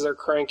songs as they're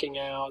cranking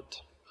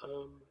out,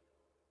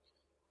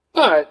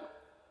 but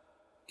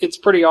it's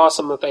pretty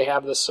awesome that they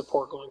have this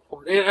support going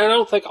forward. And I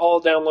don't think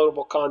all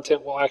downloadable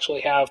content will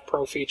actually have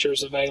pro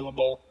features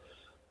available.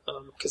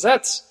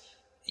 Because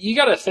you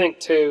got to think,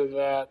 too,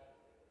 that,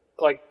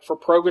 like, for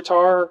Pro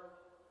Guitar,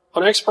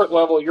 on expert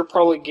level, you're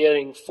probably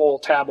getting full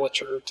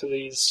tablature to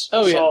these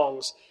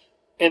songs.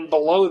 Yeah. And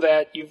below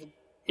that,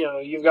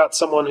 you've got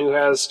someone who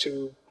has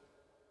to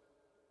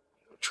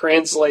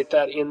translate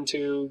that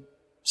into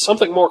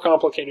something more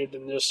complicated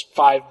than just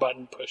 5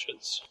 button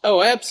pushes. Oh,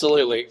 I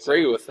absolutely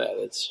agree with that.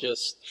 It's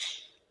just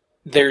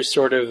there's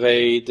sort of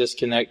a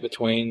disconnect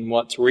between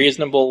what's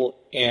reasonable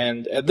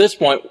and, at this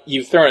point,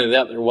 you've thrown it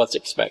out there, what's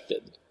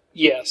expected.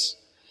 Yes.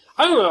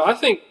 I don't know.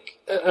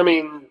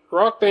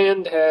 Rock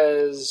Band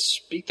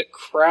has beat the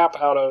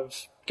crap out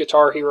of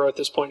Guitar Hero at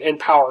this point, and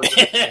Power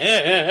Gig.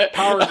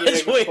 Power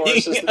Gig, of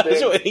course, is the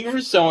big... I was waiting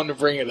for someone to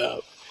bring it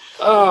up.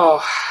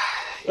 Oh,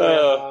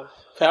 yeah.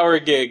 Power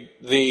Gig,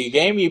 the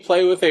game you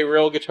play with a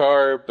real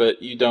guitar,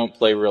 but you don't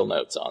play real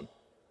notes on.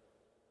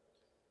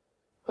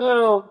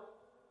 Well,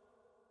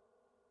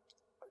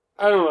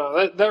 I don't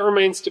know. That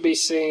remains to be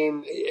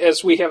seen,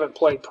 as we haven't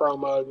played Pro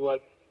Mode,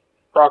 what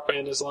Rock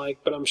Band is like,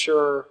 but I'm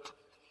sure...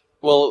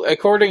 Well,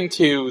 according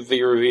to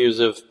the reviews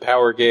of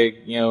Power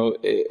Gig,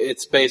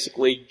 it's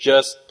basically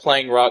just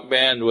playing Rock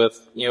Band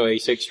with, a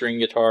 6-string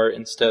guitar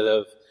instead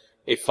of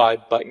a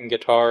 5-button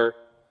guitar,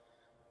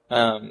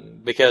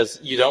 because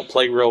you don't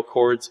play real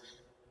chords.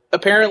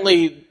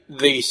 Apparently,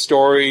 the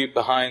story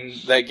behind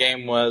that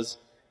game was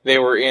they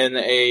were in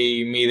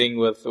a meeting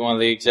with one of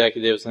the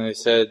executives, and they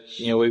said,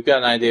 we've got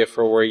an idea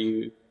for where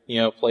you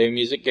play a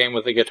music game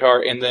with a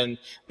guitar, and then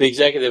the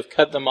executive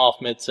cut them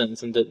off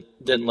mid-sentence and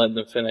didn't let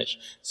them finish.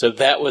 So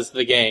that was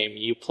the game.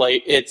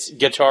 It's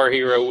Guitar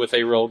Hero with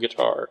a real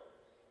guitar,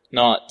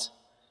 not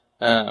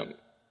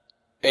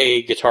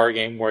a guitar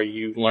game where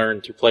you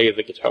learn to play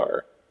the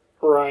guitar.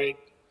 Right.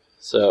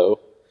 So,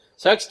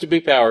 sucks to be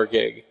Power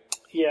Gig.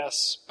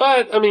 Yes.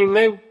 But,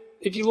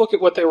 if you look at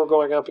what they were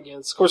going up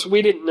against, of course,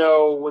 we didn't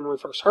know when we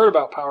first heard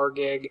about Power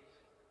Gig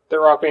that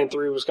Rock Band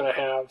 3 was going to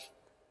have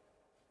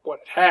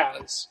what it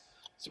has.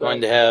 It's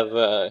going to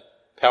have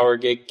Power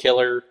Gig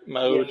Killer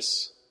mode.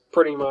 Yes,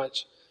 pretty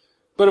much.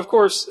 But of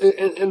course,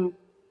 and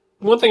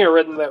one thing I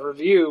read in that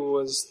review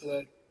was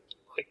that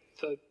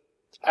the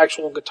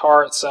actual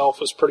guitar itself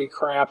was pretty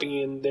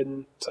crappy and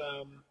didn't,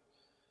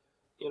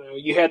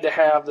 you had to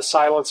have the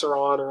silencer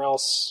on or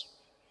else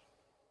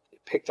it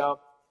picked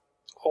up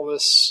all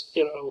this,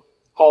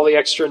 all the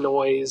extra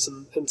noise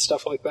and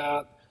stuff like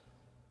that.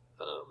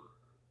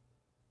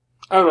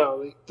 I don't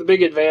know. The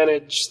big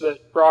advantage that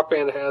Rock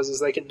Band has is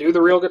they can do the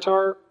real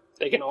guitar.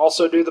 They can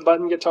also do the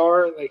button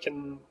guitar. They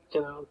can,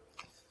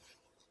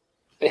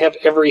 they have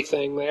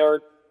everything.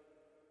 They're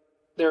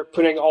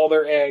putting all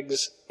their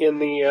eggs in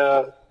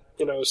the,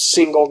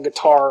 single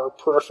guitar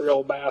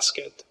peripheral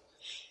basket.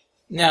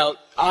 Now,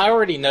 I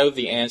already know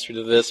the answer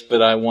to this,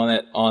 but I want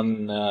it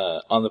on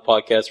the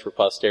podcast for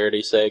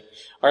posterity's sake.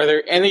 Are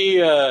there any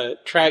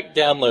track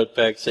download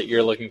packs that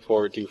you're looking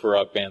forward to for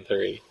Rock Band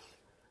 3?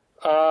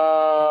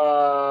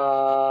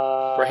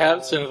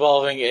 Perhaps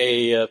involving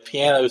a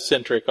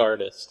piano-centric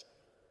artist.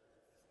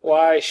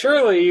 Why,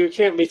 surely you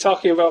can't be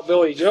talking about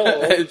Billy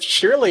Joel.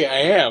 Surely I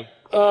am.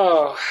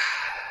 Oh.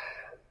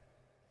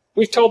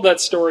 We've told that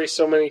story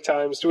so many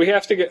times. Do we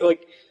have to get,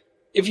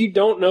 if you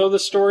don't know the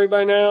story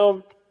by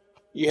now...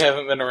 You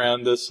haven't been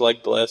around this, the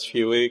last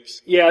few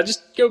weeks? Yeah,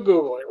 just go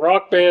Google it.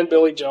 Rock Band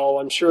Billy Joel.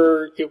 I'm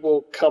sure it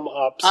will come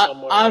up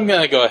somewhere. I'm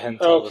going to go ahead and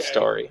tell the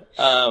story.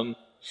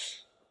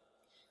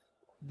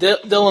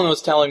 Dylan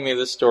was telling me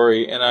this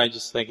story, and I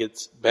just think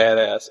it's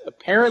badass.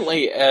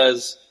 Apparently,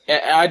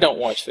 I don't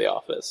watch The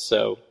Office,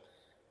 so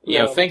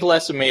think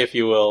less of me if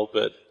you will.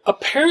 But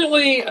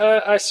apparently,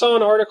 I saw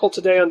an article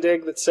today on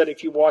Dig that said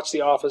if you watch The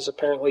Office,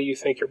 apparently you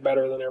think you're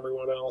better than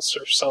everyone else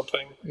or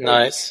something.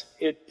 Nice.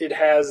 It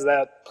has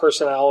that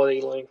personality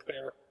link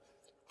there.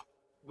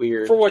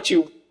 Weird. For what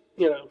you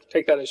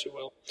take that as you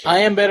will. I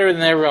am better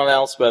than everyone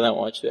else, but I don't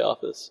watch The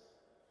Office.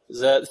 Is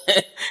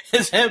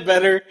that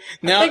better?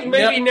 I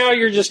think now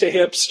you're just a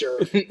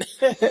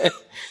hipster.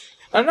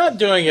 I'm not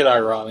doing it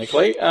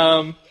ironically.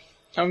 I'm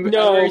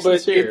but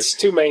sincere. It's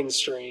too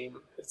mainstream.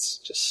 It's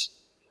just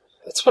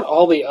that's what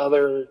all the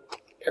other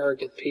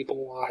arrogant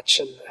people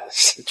watch in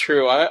this.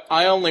 True.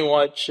 I only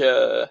watch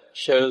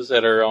shows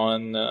that are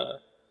on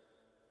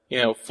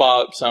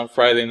Fox on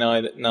Friday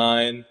night at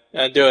 9.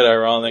 I do it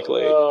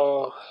ironically.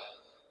 Oh.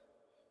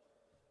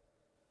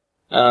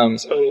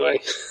 So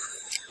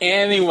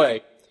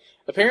anyway.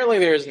 Apparently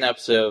there's an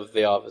episode of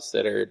The Office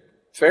that aired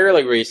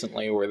fairly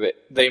recently where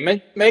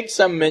they make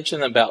some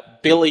mention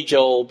about Billy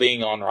Joel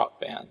being on Rock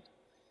Band.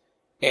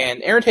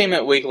 And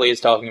Entertainment Weekly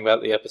is talking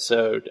about the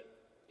episode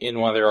in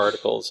one of their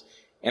articles,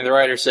 and the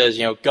writer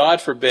says,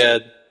 God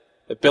forbid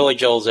that Billy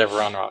Joel's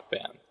ever on Rock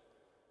Band.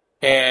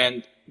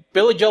 And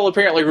Billy Joel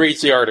apparently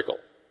reads the article.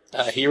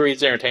 He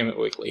reads Entertainment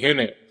Weekly. Who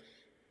knew?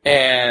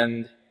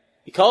 And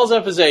he calls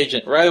up his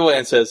agent right away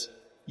and says,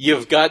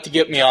 "You've got to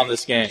get me on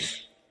this game."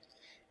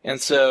 And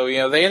so,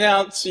 they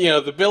announce,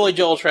 the Billy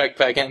Joel track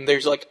pack, and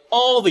there's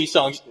all these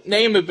songs.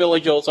 Name a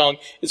Billy Joel song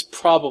is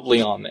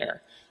probably on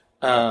there.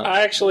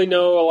 I actually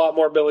know a lot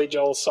more Billy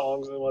Joel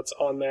songs than what's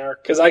on there,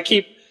 because I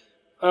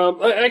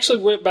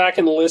actually went back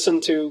and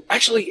listened to,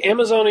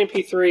 Amazon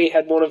MP3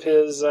 had one of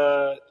his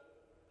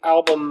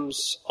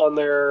albums on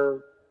their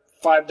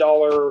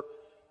 $5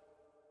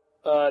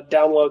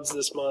 downloads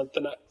this month.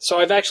 And so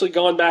I've actually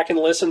gone back and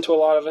listened to a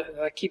lot of it, and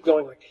I keep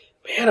going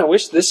man, I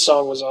wish this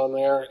song was on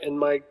there. And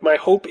my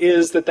hope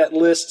is that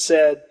list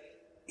said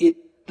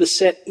the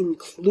set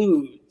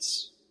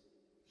includes.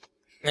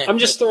 I'm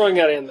just throwing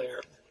that in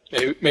there.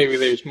 Maybe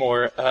there's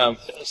more.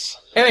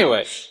 Yes.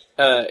 Anyway,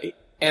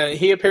 and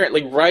he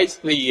apparently writes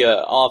the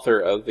author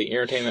of the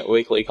Entertainment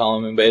Weekly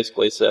column and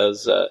basically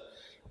says,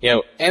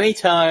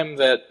 anytime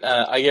that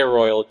I get a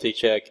royalty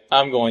check,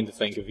 I'm going to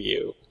think of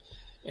you.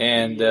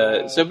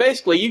 And so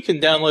basically you can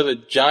download a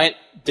giant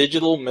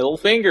digital middle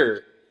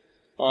finger.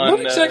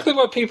 Not exactly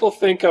what people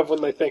think of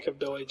when they think of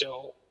Billy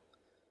Joel.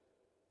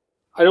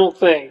 I don't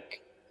think.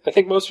 I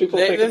think most people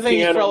think of Piano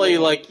Piano probably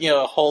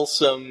Man.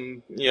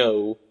 wholesome,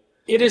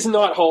 It is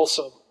not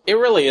wholesome. It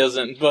really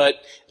isn't, but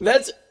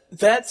that's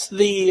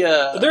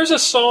the... There's a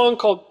song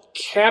called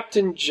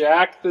Captain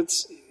Jack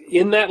that's...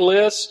 in that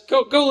list,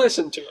 go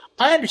listen to it.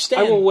 I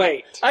understand. I will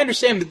wait. I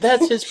understand, but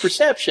that's his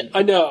perception.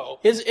 I know.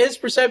 His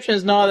perception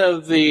is not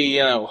of the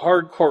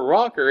hardcore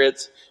rocker.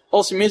 It's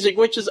also music,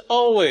 which is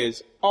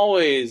always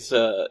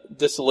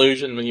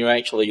disillusioned when you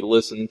actually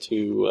listen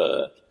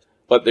to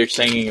what they're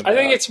singing about. I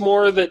think it's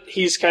more that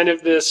he's kind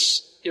of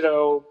this,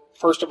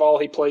 first of all,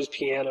 he plays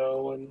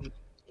piano, and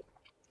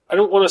I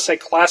don't want to say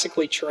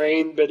classically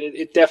trained, but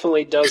it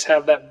definitely does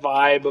have that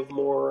vibe of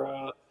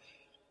more,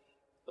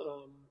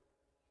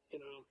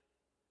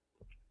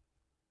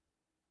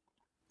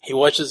 He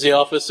watches The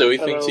Office, so he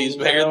thinks he's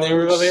better than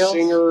everybody else?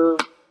 Singer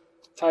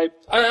type.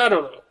 I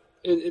don't know.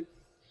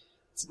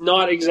 It's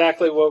not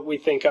exactly what we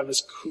think of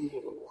as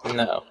cool.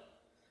 No.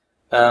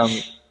 But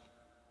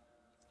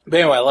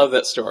anyway, I love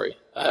that story.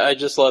 I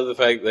just love the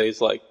fact that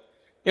he's like,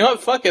 you know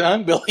what, fuck it,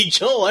 I'm Billy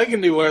Joel. I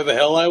can do whatever the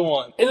hell I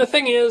want. And the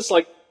thing is,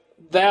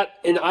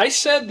 and I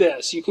said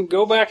this, you can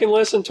go back and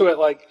listen to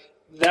it,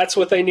 that's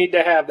what they need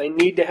to have. They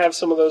need to have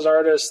some of those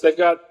artists. They've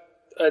got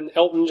an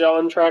Elton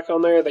John track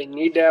on there. They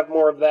need to have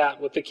more of that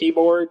with the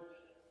keyboard,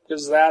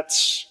 because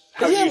that's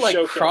how you showcase. Is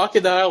that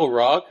Crocodile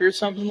Rock or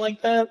something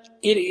like that?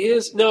 It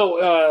is.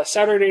 No,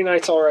 Saturday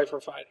Night's Alright for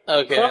Fighting.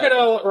 Okay.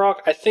 Crocodile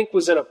Rock, I think,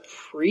 was in a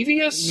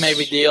previous...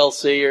 Maybe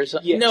DLC or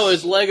something? Yes. No, it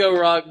was Lego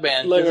Rock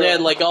Band, because they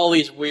had, all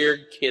these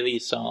weird kiddie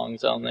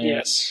songs on there.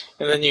 Yes.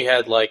 And then you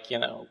had,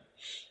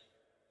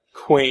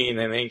 Queen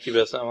and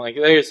Incubus. I'm like,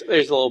 there's a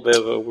little bit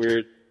of a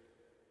weird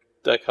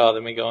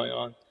dichotomy going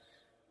on.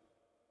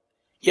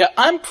 Yeah,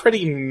 I'm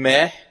pretty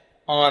meh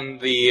on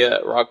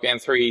the Rock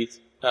Band 3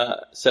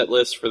 set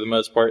list for the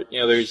most part.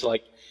 There's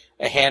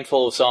a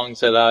handful of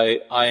songs that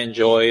I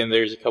enjoy, and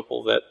there's a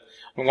couple that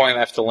I'm going to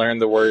have to learn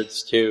the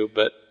words to.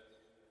 But,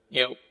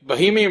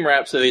 Bohemian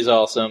Rhapsody is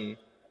awesome.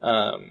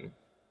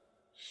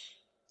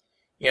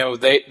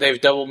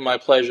 They've doubled my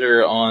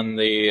pleasure on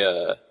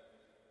the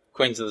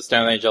Queens of the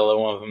Stone Age, although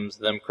one of them's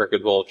Them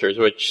Crooked Vultures,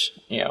 which,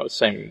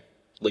 same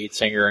lead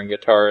singer and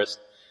guitarist.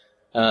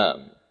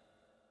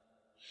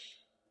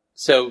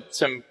 So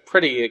some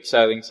pretty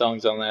exciting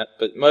songs on that,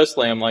 but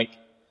mostly I'm like,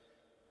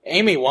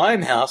 Amy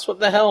Winehouse, what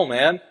the hell,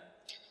 man?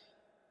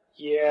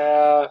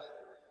 Yeah.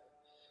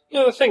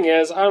 The thing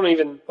is, I don't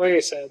even, like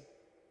I said,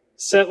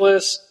 set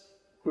list,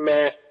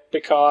 meh,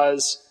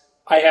 because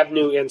I have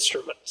new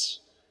instruments.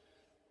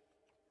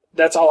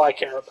 That's all I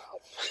care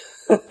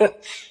about.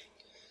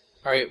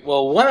 Alright,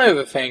 well, one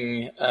other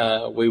thing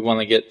we want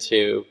to get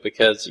to,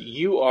 because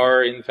you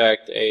are, in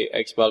fact, a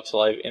Xbox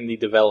Live indie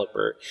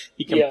developer.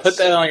 You can put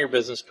that on your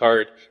business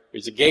card.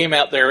 There's a game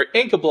out there,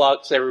 Inca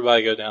Blocks,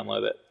 everybody go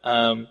download it.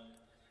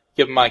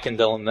 Give Mike and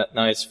Dylan that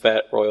nice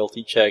fat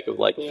royalty check of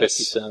 50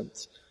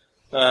 cents.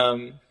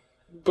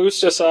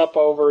 Boost us up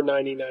over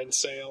 99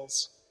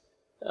 sales.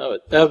 Oh,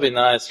 that would be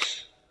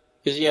nice.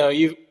 Because,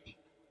 you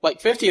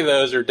 50 of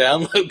those are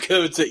download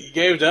codes that you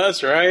gave to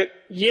us, right?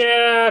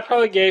 Yeah, I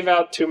probably gave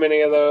out too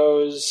many of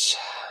those,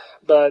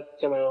 but,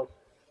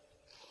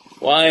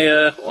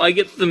 Why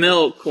get the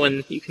milk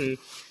when you can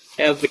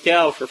have the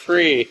cow for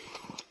free?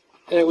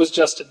 And it was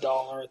just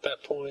 $1 at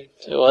that point.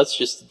 Well, that's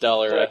just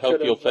 $1. I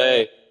hope you'll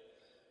pay.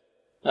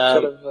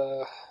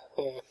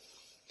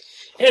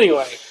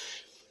 Anyway,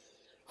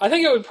 I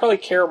think I would probably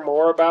care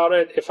more about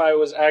it if I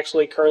was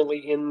actually currently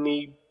in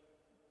the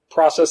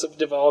process of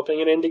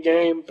developing an indie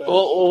game. But...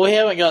 Well, we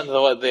haven't gotten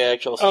to what the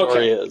actual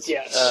story is.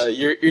 Yes.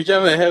 You're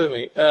jumping ahead of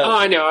me.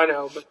 I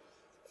know, but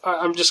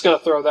I'm just going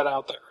to throw that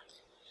out there.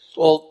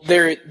 Well,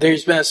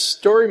 there's been a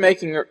story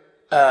making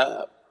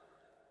the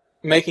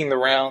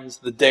rounds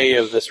the day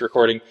of this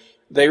recording.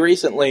 They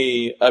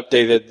recently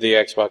updated the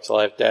Xbox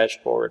Live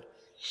dashboard,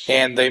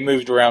 and they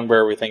moved around where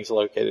everything's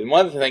located. And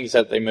one of the things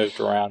that they moved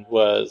around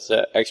was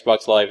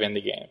Xbox Live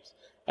Indie Games.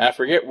 And I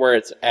forget where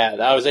it's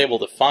at. I was able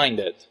to find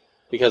it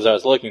because I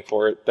was looking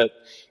for it, but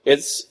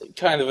it's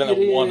kind of in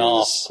a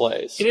one-off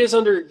place. It is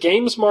under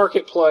Games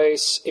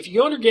Marketplace. If you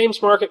go under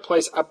Games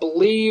Marketplace, I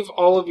believe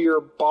all of your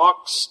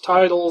box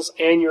titles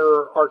and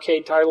your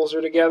arcade titles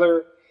are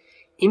together.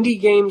 Indie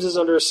Games is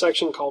under a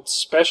section called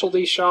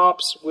Specialty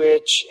Shops,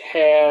 which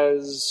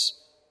has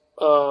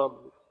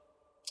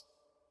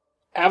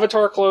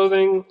Avatar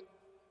clothing,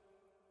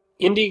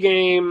 indie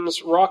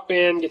games, Rock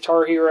Band,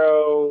 Guitar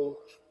Hero,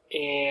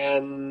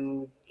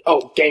 and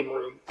Game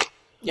Room.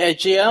 Yeah,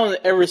 gee, I don't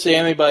ever see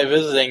anybody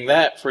visiting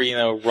that for,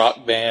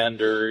 Rock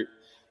Band or...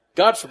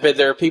 God forbid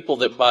there are people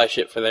that buy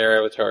shit for their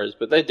avatars,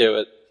 but they do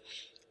it.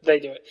 They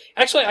do it.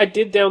 Actually, I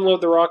did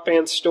download the Rock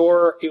Band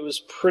store. It was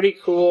pretty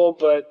cool,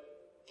 but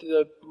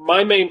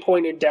my main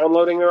point in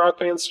downloading the Rock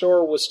Band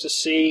store was to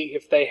see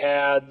if they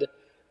had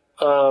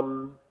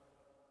Rock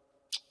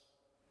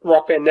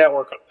Band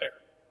Network on there,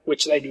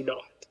 which they do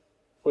not.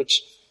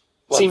 Which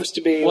seems to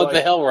be What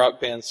the hell,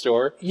 Rock Band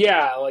store?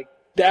 Yeah,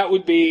 that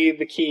would be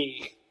the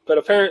key. But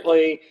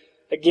apparently,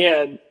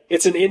 again,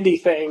 it's an indie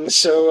thing,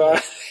 so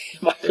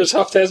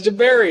Microsoft has to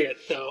bury it.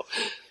 No.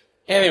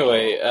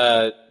 Anyway,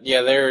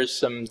 there's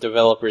some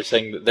developers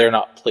saying that they're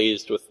not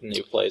pleased with the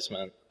new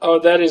placement. Oh,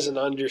 that is an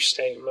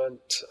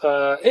understatement.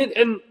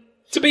 And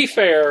to be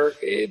fair,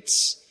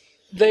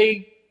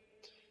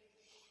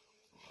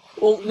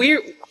 Well,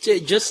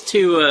 just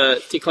to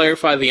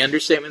clarify the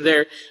understatement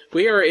there,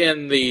 we are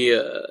in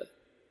the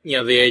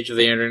the age of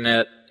the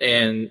internet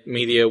and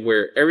media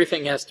where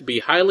everything has to be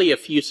highly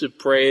effusive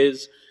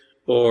praise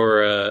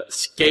or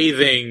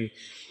scathing,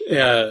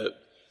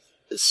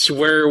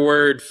 swear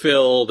word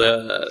filled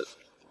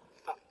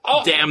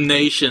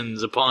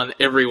damnations upon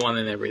everyone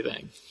and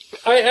everything.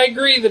 I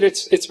agree that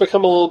it's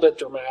become a little bit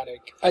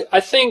dramatic. I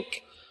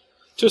think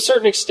to a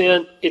certain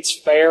extent it's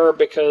fair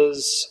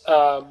because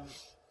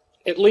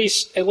at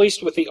least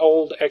with the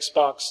old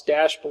Xbox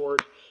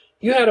dashboard,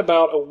 you had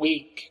about a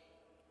week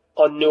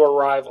on new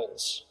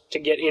arrivals to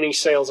get any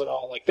sales at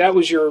all. Like that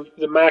was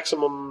the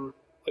maximum.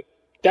 Like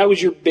that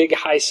was your big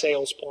high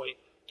sales point.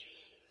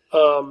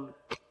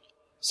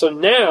 So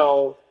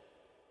now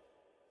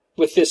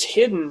with this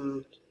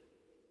hidden,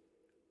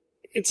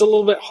 it's a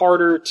little bit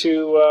harder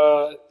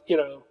to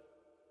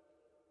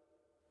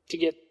to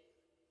get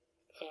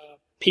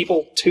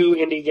people to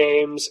indie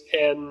games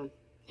and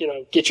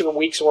get your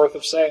week's worth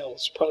of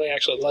sales. Probably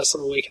actually less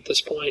than a week at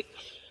this point.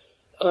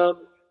 So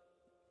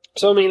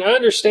I mean, I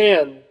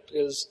understand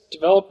because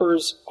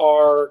developers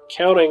are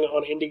counting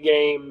on indie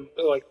game,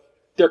 like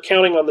they're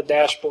counting on the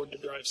dashboard to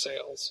drive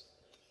sales.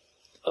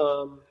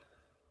 With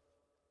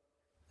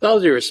all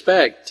due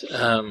respect,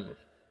 that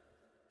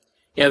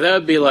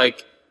would be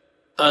like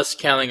us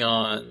counting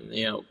on,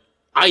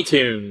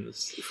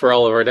 iTunes for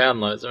all of our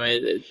downloads. I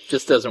mean, it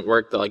just doesn't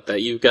work like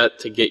that. You've got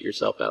to get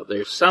yourself out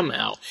there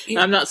somehow.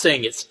 I'm not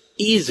saying it's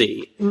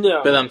easy,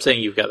 but I'm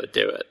saying you've got to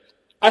do it.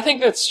 I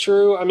think that's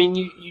true. I mean,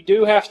 you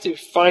do have to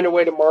find a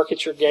way to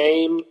market your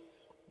game,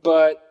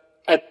 but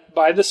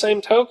by the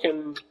same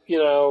token,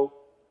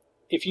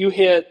 if you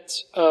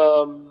hit,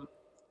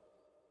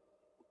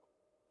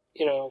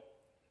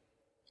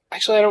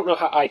 actually, I don't know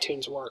how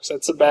iTunes works.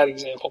 That's a bad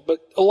example. But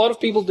a lot of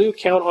people do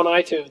count on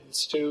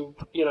iTunes to,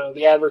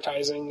 the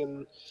advertising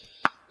and,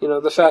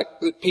 the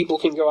fact that people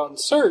can go out and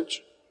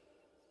search.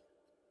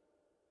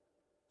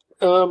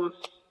 I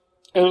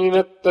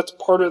mean, that's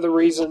part of the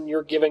reason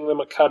you're giving them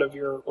a cut of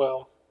your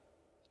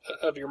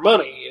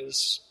money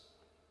is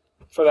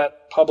for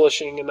that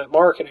publishing and that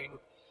marketing.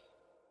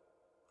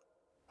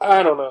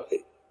 I don't know.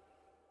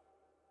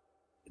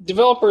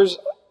 Developers,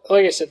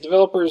 like I said,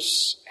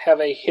 have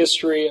a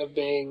history of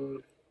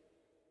being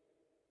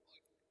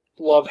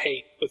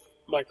love-hate with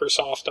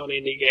Microsoft on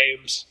indie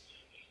games.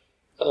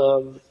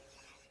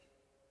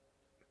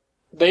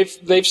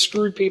 They've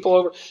screwed people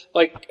over.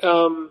 Like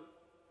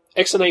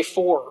XNA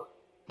 4,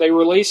 they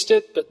released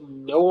it, but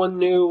no one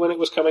knew when it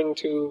was coming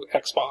to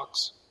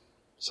Xbox.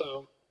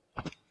 So,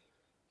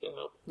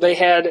 they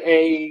had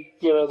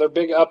their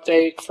big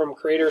update from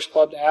Creators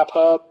Club to App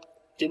Hub.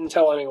 Didn't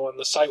tell anyone.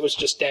 The site was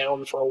just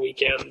down for a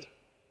weekend.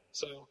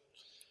 So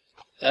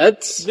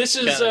this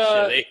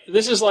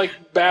is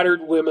like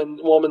battered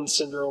woman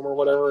syndrome or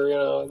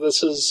whatever.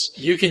 This is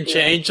you can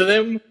change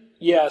them.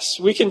 Yes,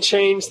 we can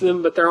change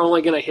them, but they're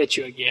only going to hit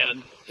you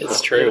again. It's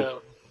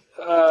true.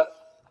 I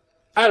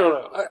don't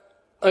know.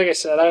 Like I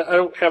said, I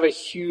don't have a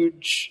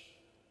huge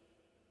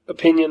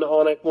opinion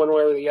on it one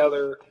way or the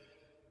other.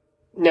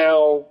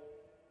 Now,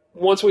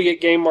 once we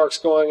get Game Marks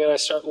going and I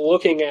start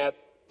looking at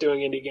doing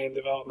indie game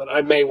development,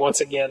 I may once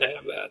again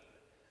have that.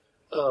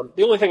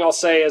 The only thing I'll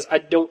say is I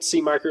don't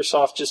see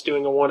Microsoft just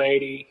doing a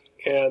 180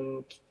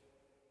 and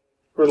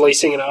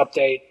releasing an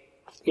update,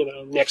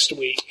 next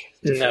week.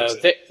 No,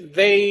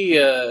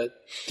 they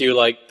do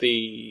like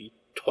the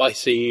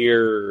twice a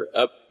year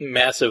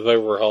massive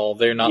overhaul.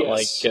 They're not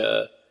like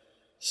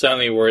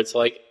Sony, where it's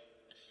like,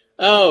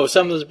 oh,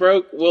 something's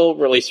broke, we'll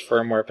release a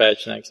firmware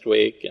patch next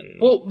week.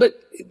 Well, but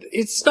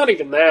it's not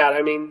even that.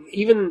 I mean,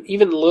 even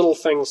little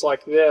things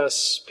like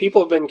this,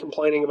 people have been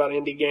complaining about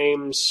indie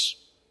games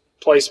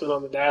placement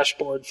on the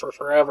dashboard for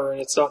forever,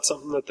 and it's not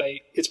something that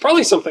it's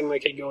probably something they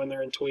could go in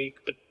there and tweak,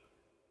 but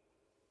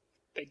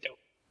they don't.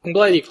 I'm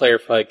glad you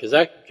clarified, because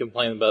I could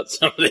complain about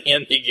some of the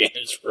indie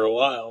games for a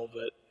while,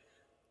 but,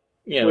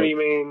 what do you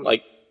mean?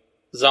 Like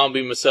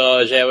Zombie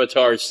Massage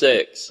Avatar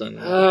 6.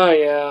 Oh,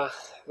 yeah.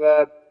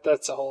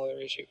 That's a whole other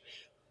issue.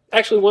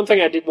 Actually, one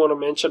thing I did want to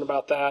mention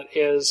about that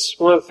is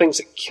one of the things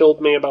that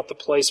killed me about the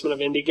placement of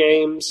indie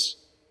games.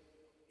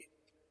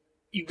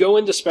 You go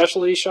into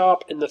Specialty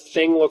Shop and the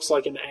thing looks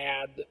like an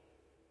ad.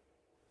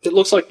 It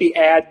looks like the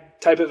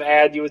type of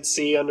ad you would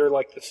see under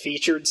like the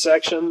featured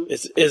section.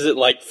 Is it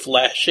like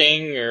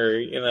flashing or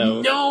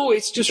No,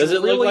 it's just. Does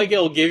it really look like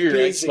it'll give your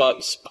busy.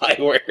 Xbox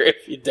spyware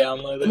if you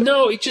download it?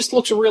 No, it just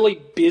looks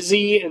really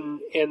busy,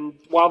 and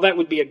while that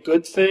would be a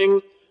good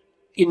thing,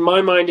 in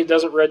my mind it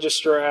doesn't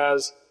register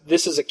as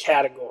this is a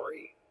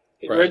category.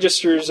 It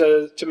registers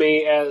to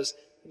me as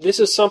this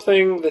is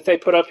something that they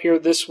put up here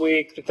this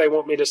week that they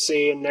want me to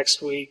see and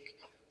next week.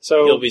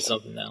 So it'll be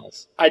something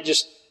else. I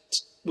just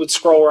would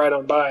scroll right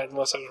on by it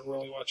unless I was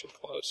really watching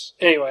close.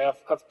 Anyway,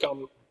 I've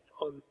gone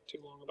on too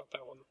long about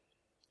that one.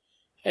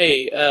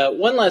 Hey,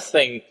 one last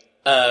thing.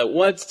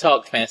 Wanted to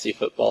talk fantasy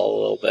football a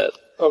little bit.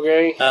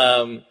 Okay.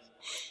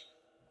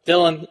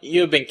 Dylan,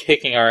 you have been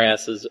kicking our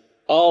asses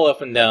all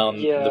up and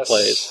down the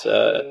place.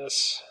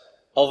 Yes.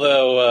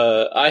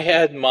 Although I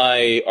had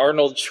my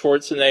Arnold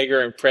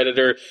Schwarzenegger and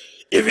Predator,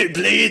 if it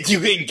bleeds, you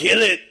can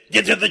kill it.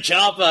 Get to the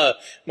chopper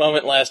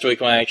moment last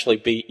week when I actually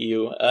beat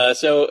you. And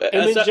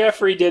then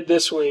Jeffrey did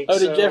this week. Oh,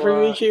 did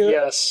Jeffrey beat you?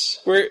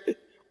 Yes.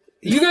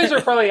 You guys are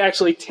probably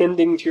actually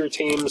tending to your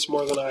teams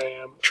more than I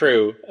am.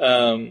 True.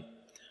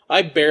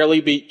 I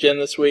barely beat Jen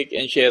this week,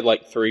 and she had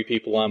like 3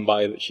 people on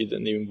by that she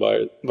didn't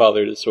even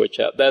bother to switch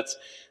out.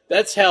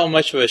 That's how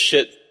much of a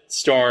shit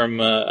storm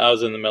I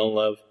was in the middle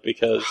of,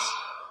 because...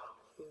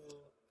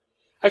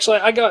 Actually,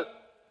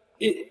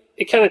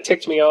 it kind of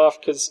ticked me off,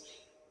 because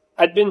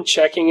I'd been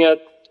checking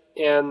it,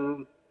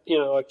 and,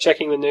 like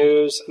checking the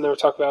news, and they were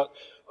talking about,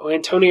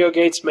 Antonio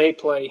Gates may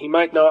play, he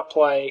might not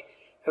play,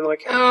 and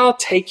like, I'll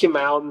take him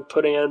out and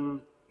put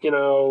in,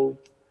 I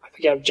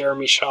think I have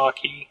Jeremy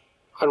Shockey.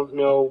 I don't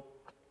know.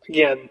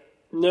 Again,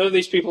 none of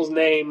these people's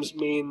names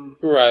mean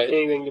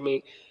anything to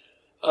me.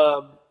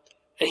 And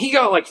he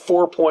got like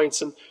 4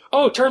 points, and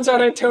turns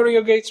out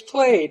Antonio Gates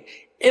played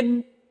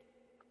and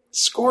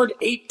scored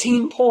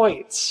 18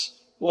 points.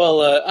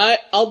 Well,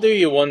 I'll do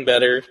you one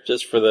better,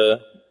 just for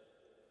the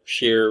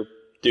sheer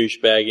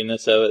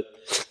douchebagginess of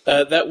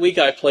it. That week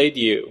I played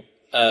you.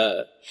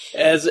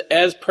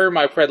 As per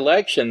my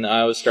predilection,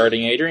 I was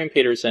starting Adrian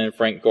Peterson and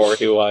Frank Gore,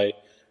 who I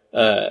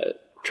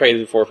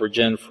traded for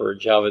Jen for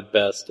Javed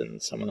Best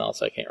and someone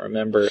else I can't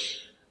remember,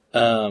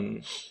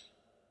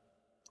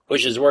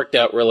 which has worked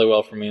out really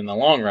well for me in the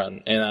long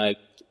run, and I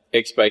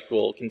expect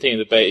will continue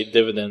to pay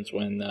dividends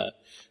when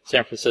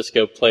San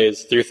Francisco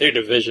plays through their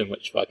division,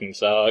 which fucking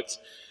sucks.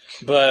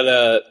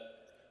 But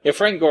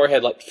Frank Gore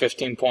had like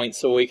 15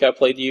 points the week I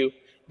played you.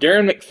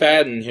 Darren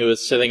McFadden, who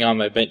was sitting on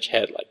my bench,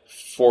 had like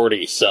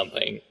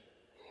 40-something.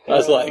 I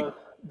was like,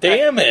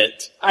 damn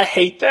it. I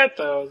hate that,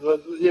 though.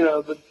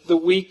 The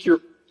week you're...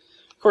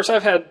 Of course,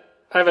 I've had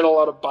a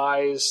lot of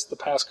buys the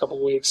past couple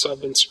of weeks, so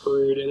I've been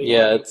screwed anyway.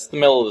 Yeah, it's the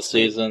middle of the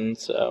season,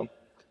 so...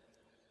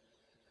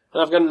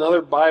 And I've got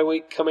another bye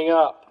week coming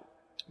up.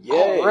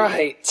 Yay. All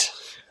right.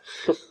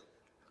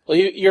 Well,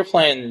 you're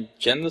playing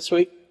Jen this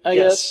week, I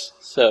guess?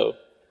 So...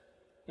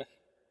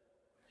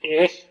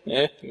 Yeah.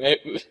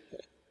 Maybe.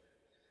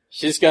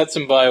 She's got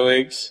some bye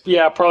weeks.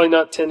 Yeah, probably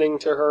not tending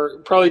to her.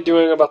 Probably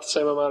doing about the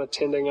same amount of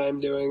tending I'm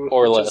doing.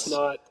 Or less.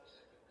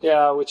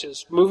 Which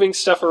is moving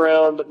stuff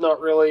around, but not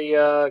really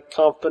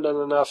confident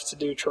enough to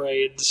do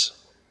trades.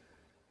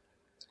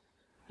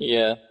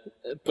 Yeah,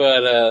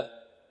 but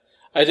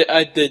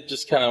I did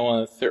just kind of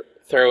want to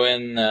throw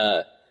in...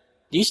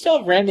 do you still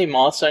have Randy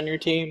Moss on your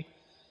team?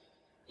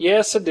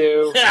 Yes, I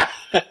do.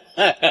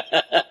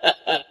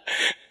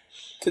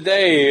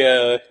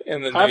 Today,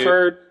 in the news... I've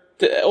heard...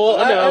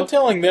 I'm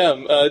telling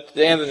them,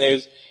 today in the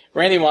news,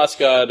 Randy Moss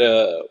got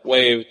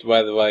waived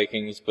by the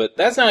Vikings, but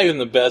that's not even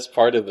the best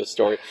part of the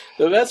story.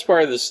 The best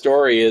part of the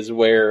story is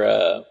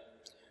where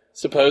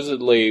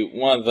supposedly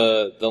one of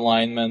the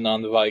linemen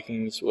on the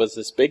Vikings was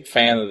this big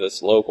fan of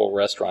this local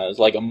restaurant. It was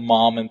like a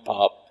mom and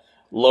pop,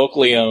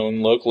 locally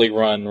owned, locally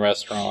run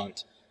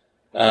restaurant.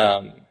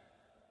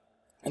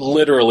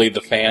 Literally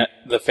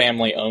the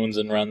family owns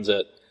and runs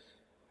it.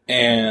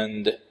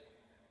 And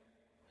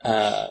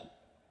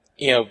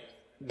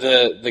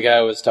the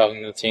guy was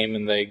talking to the team,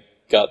 and they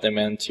got them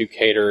in to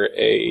cater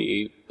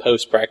a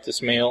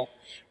post-practice meal.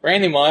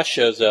 Randy Moss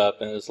shows up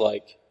and is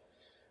like,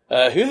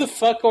 who the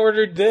fuck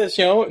ordered this?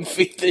 I wouldn't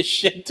feed this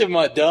shit to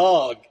my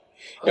dog.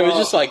 It was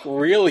just like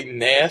really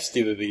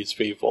nasty to these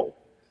people.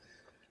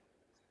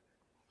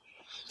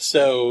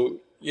 So,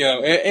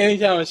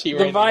 anytime I see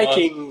Randy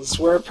Vikings, Moss,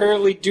 where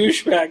apparently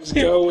douchebags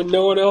go when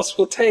no one else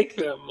will take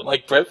them.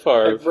 Like Brett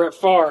Favre.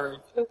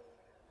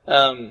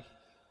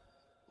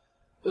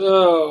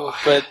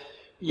 But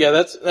yeah,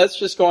 that's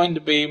just going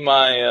to be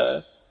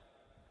my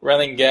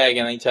running gag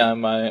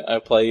anytime I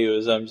play you.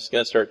 Is I'm just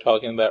gonna start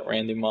talking about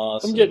Randy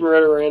Moss. I'm getting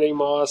rid of Randy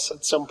Moss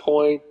at some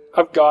point.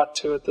 I've got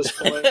to at this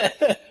point.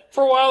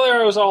 For a while there,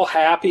 I was all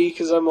happy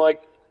because I'm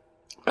like,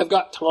 I've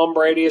got Tom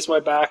Brady as my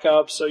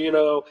backup, so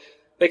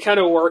they kind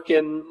of work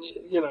in.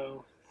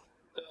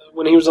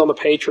 When he was on the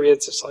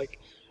Patriots, it's like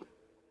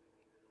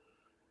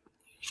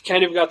you've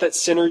kind of got that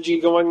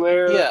synergy going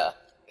there. Yeah,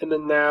 and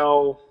then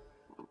now.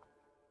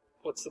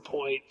 What's the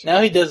point? Now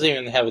he doesn't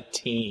even have a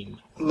team.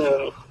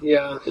 No,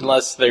 yeah.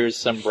 Unless there's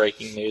some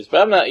breaking news.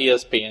 But I'm not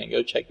ESPN.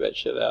 Go check that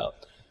shit out.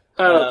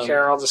 I don't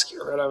care. I'll just get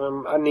rid of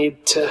him. I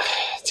need to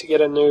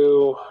get a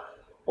new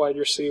wide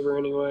receiver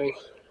anyway.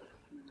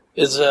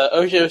 Is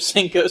Ojo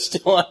Cinco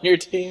still on your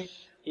team?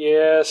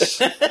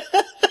 Yes.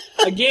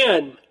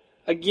 Again,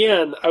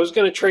 I was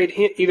going to trade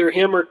either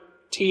him or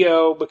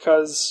T.O.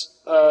 because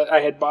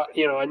I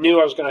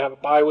knew I was going to have a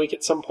bye week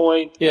at some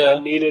point. Yeah. I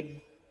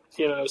needed...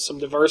 some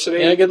diversity.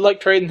 Yeah, good luck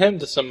trading him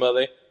to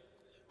somebody.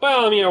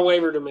 Well, I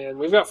wavered him in.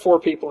 We've got 4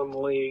 people in the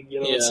league.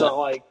 It's not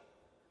like,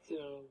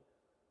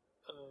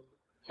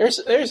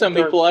 There's some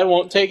people I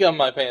won't take on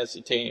my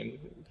fantasy team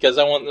because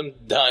I want them to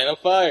die in a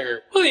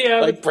fire. Well, yeah.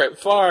 Like Brett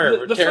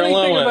Favre, the Terrell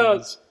funny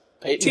Owens,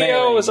 thing about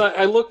T.O. is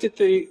I looked at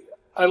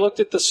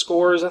the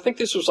scores. I think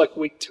this was like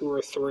week 2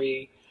 or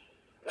 3,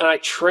 and I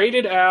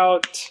traded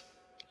out.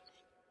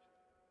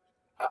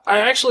 I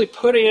actually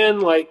put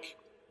in, like,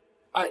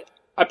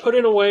 I put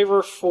in a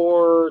waiver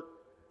for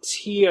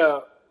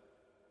Tia.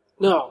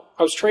 No,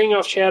 I was trading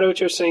off Chad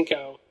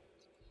Ochocinco.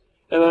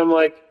 And I'm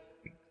like,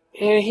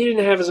 he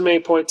didn't have as many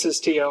points as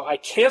Tio. I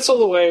cancel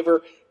the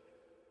waiver,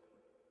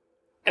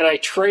 and I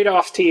trade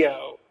off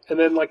Tio. And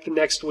then, like, the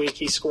next week,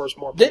 he scores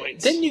more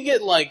points. Didn't you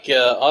get, like,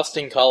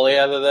 Austin Collie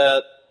out of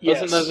that?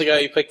 Yes. Wasn't that the guy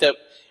you picked up?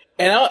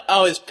 And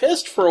I was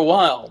pissed for a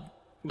while,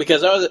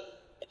 because I was...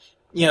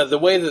 the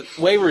way that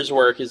waivers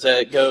work is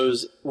that it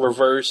goes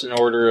reverse in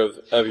order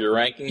of your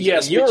rankings.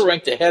 Yes, and you were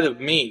ranked ahead of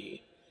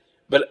me.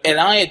 And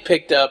I had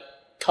picked up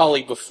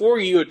Collie before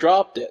you had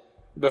dropped it.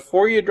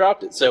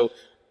 So,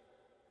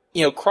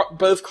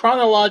 both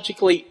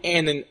chronologically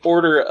and in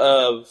order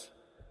of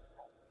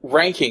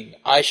ranking,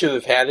 I should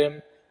have had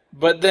him.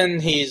 But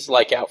then he's,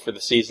 like, out for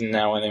the season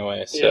now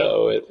anyway,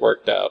 so it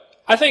worked out.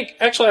 I think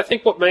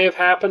what may have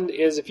happened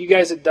is if you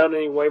guys had done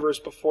any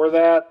waivers before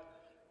that,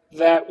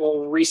 that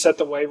will reset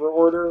the waiver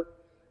order.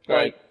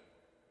 Right.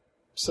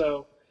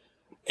 So,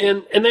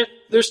 and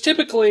there's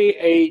typically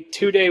a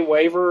 2-day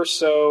waiver,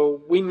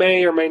 so we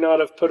may or may not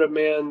have put them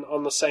in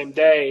on the same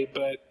day,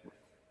 but,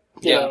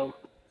 you know,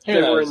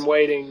 they were in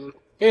waiting.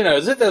 Who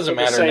knows? It doesn't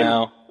matter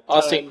now.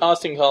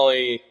 Austin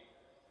Collie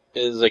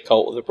is a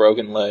colt with a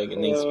broken leg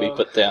and needs to be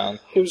put down.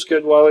 He was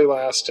good while he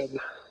lasted.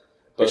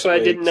 Actually, I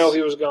didn't know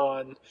he was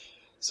gone.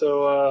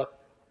 So,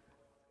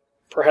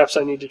 perhaps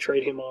I need to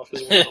trade him off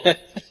as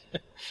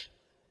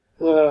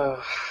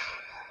well.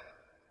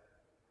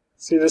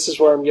 See, this is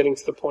where I'm getting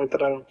to the point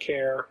that I don't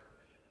care.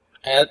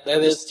 That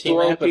is team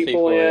throw empathy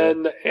people for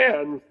in, you.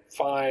 and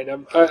fine.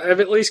 I've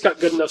at least got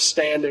good enough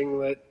standing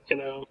that,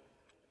 who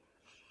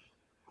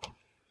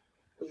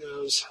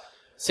knows.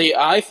 See,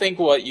 I think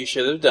what you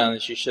should have done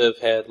is you should have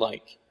had,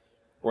 like,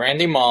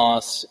 Randy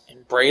Moss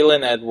and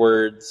Braylon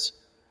Edwards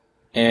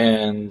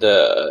and,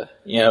 trying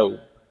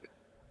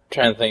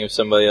to think of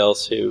somebody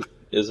else who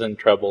is in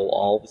trouble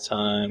all the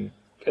time.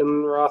 Ben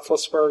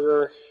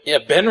Roethlisberger. Yeah,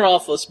 Ben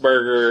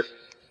Roethlisberger.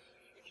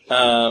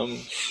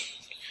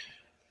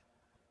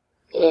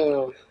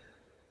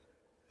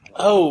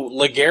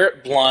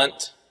 LeGarrette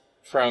Blount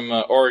from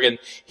Oregon.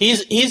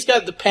 He's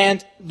got the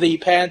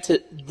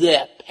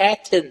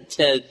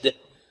patented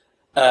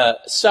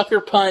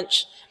sucker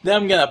punch. Then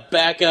I'm gonna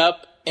back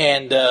up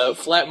and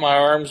flap my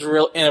arms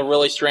in a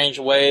really strange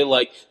way,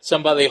 like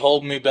somebody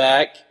hold me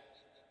back.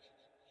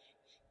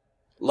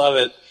 Love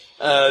it.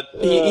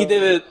 He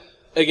did it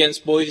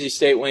against Boise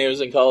State when he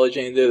was in college,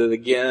 and he did it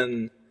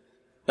again,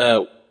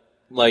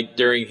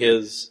 during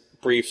his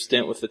brief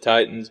stint with the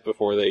Titans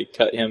before they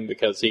cut him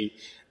because he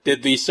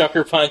did the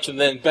sucker punch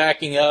and then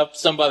backing up,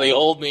 somebody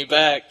hold me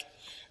back,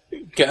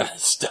 kind of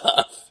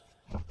stuff.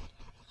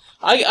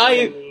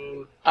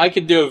 I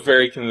could do a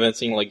very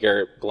convincing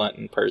LeGarrette Blount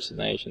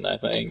impersonation, I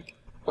think.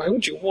 Why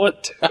would you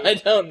want to? I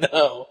don't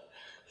know.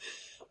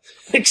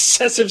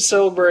 Excessive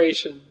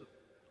celebration.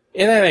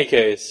 In any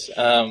case,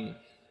 I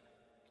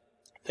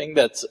think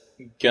that's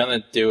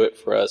gonna do it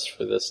for us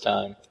for this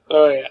time.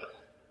 Oh, yeah.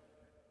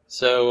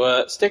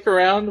 So, stick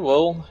around.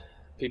 We'll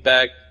be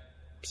back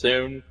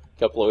soon, a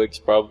couple of weeks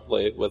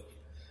probably, with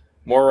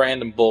more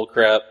random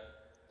bullcrap.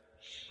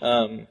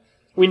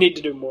 We need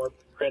to do more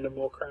random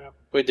bullcrap.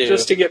 We do.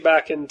 Just to get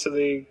back into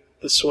the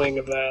swing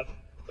of that.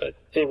 But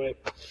anyway.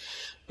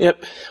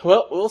 Yep.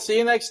 Well, we'll see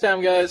you next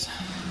time, guys.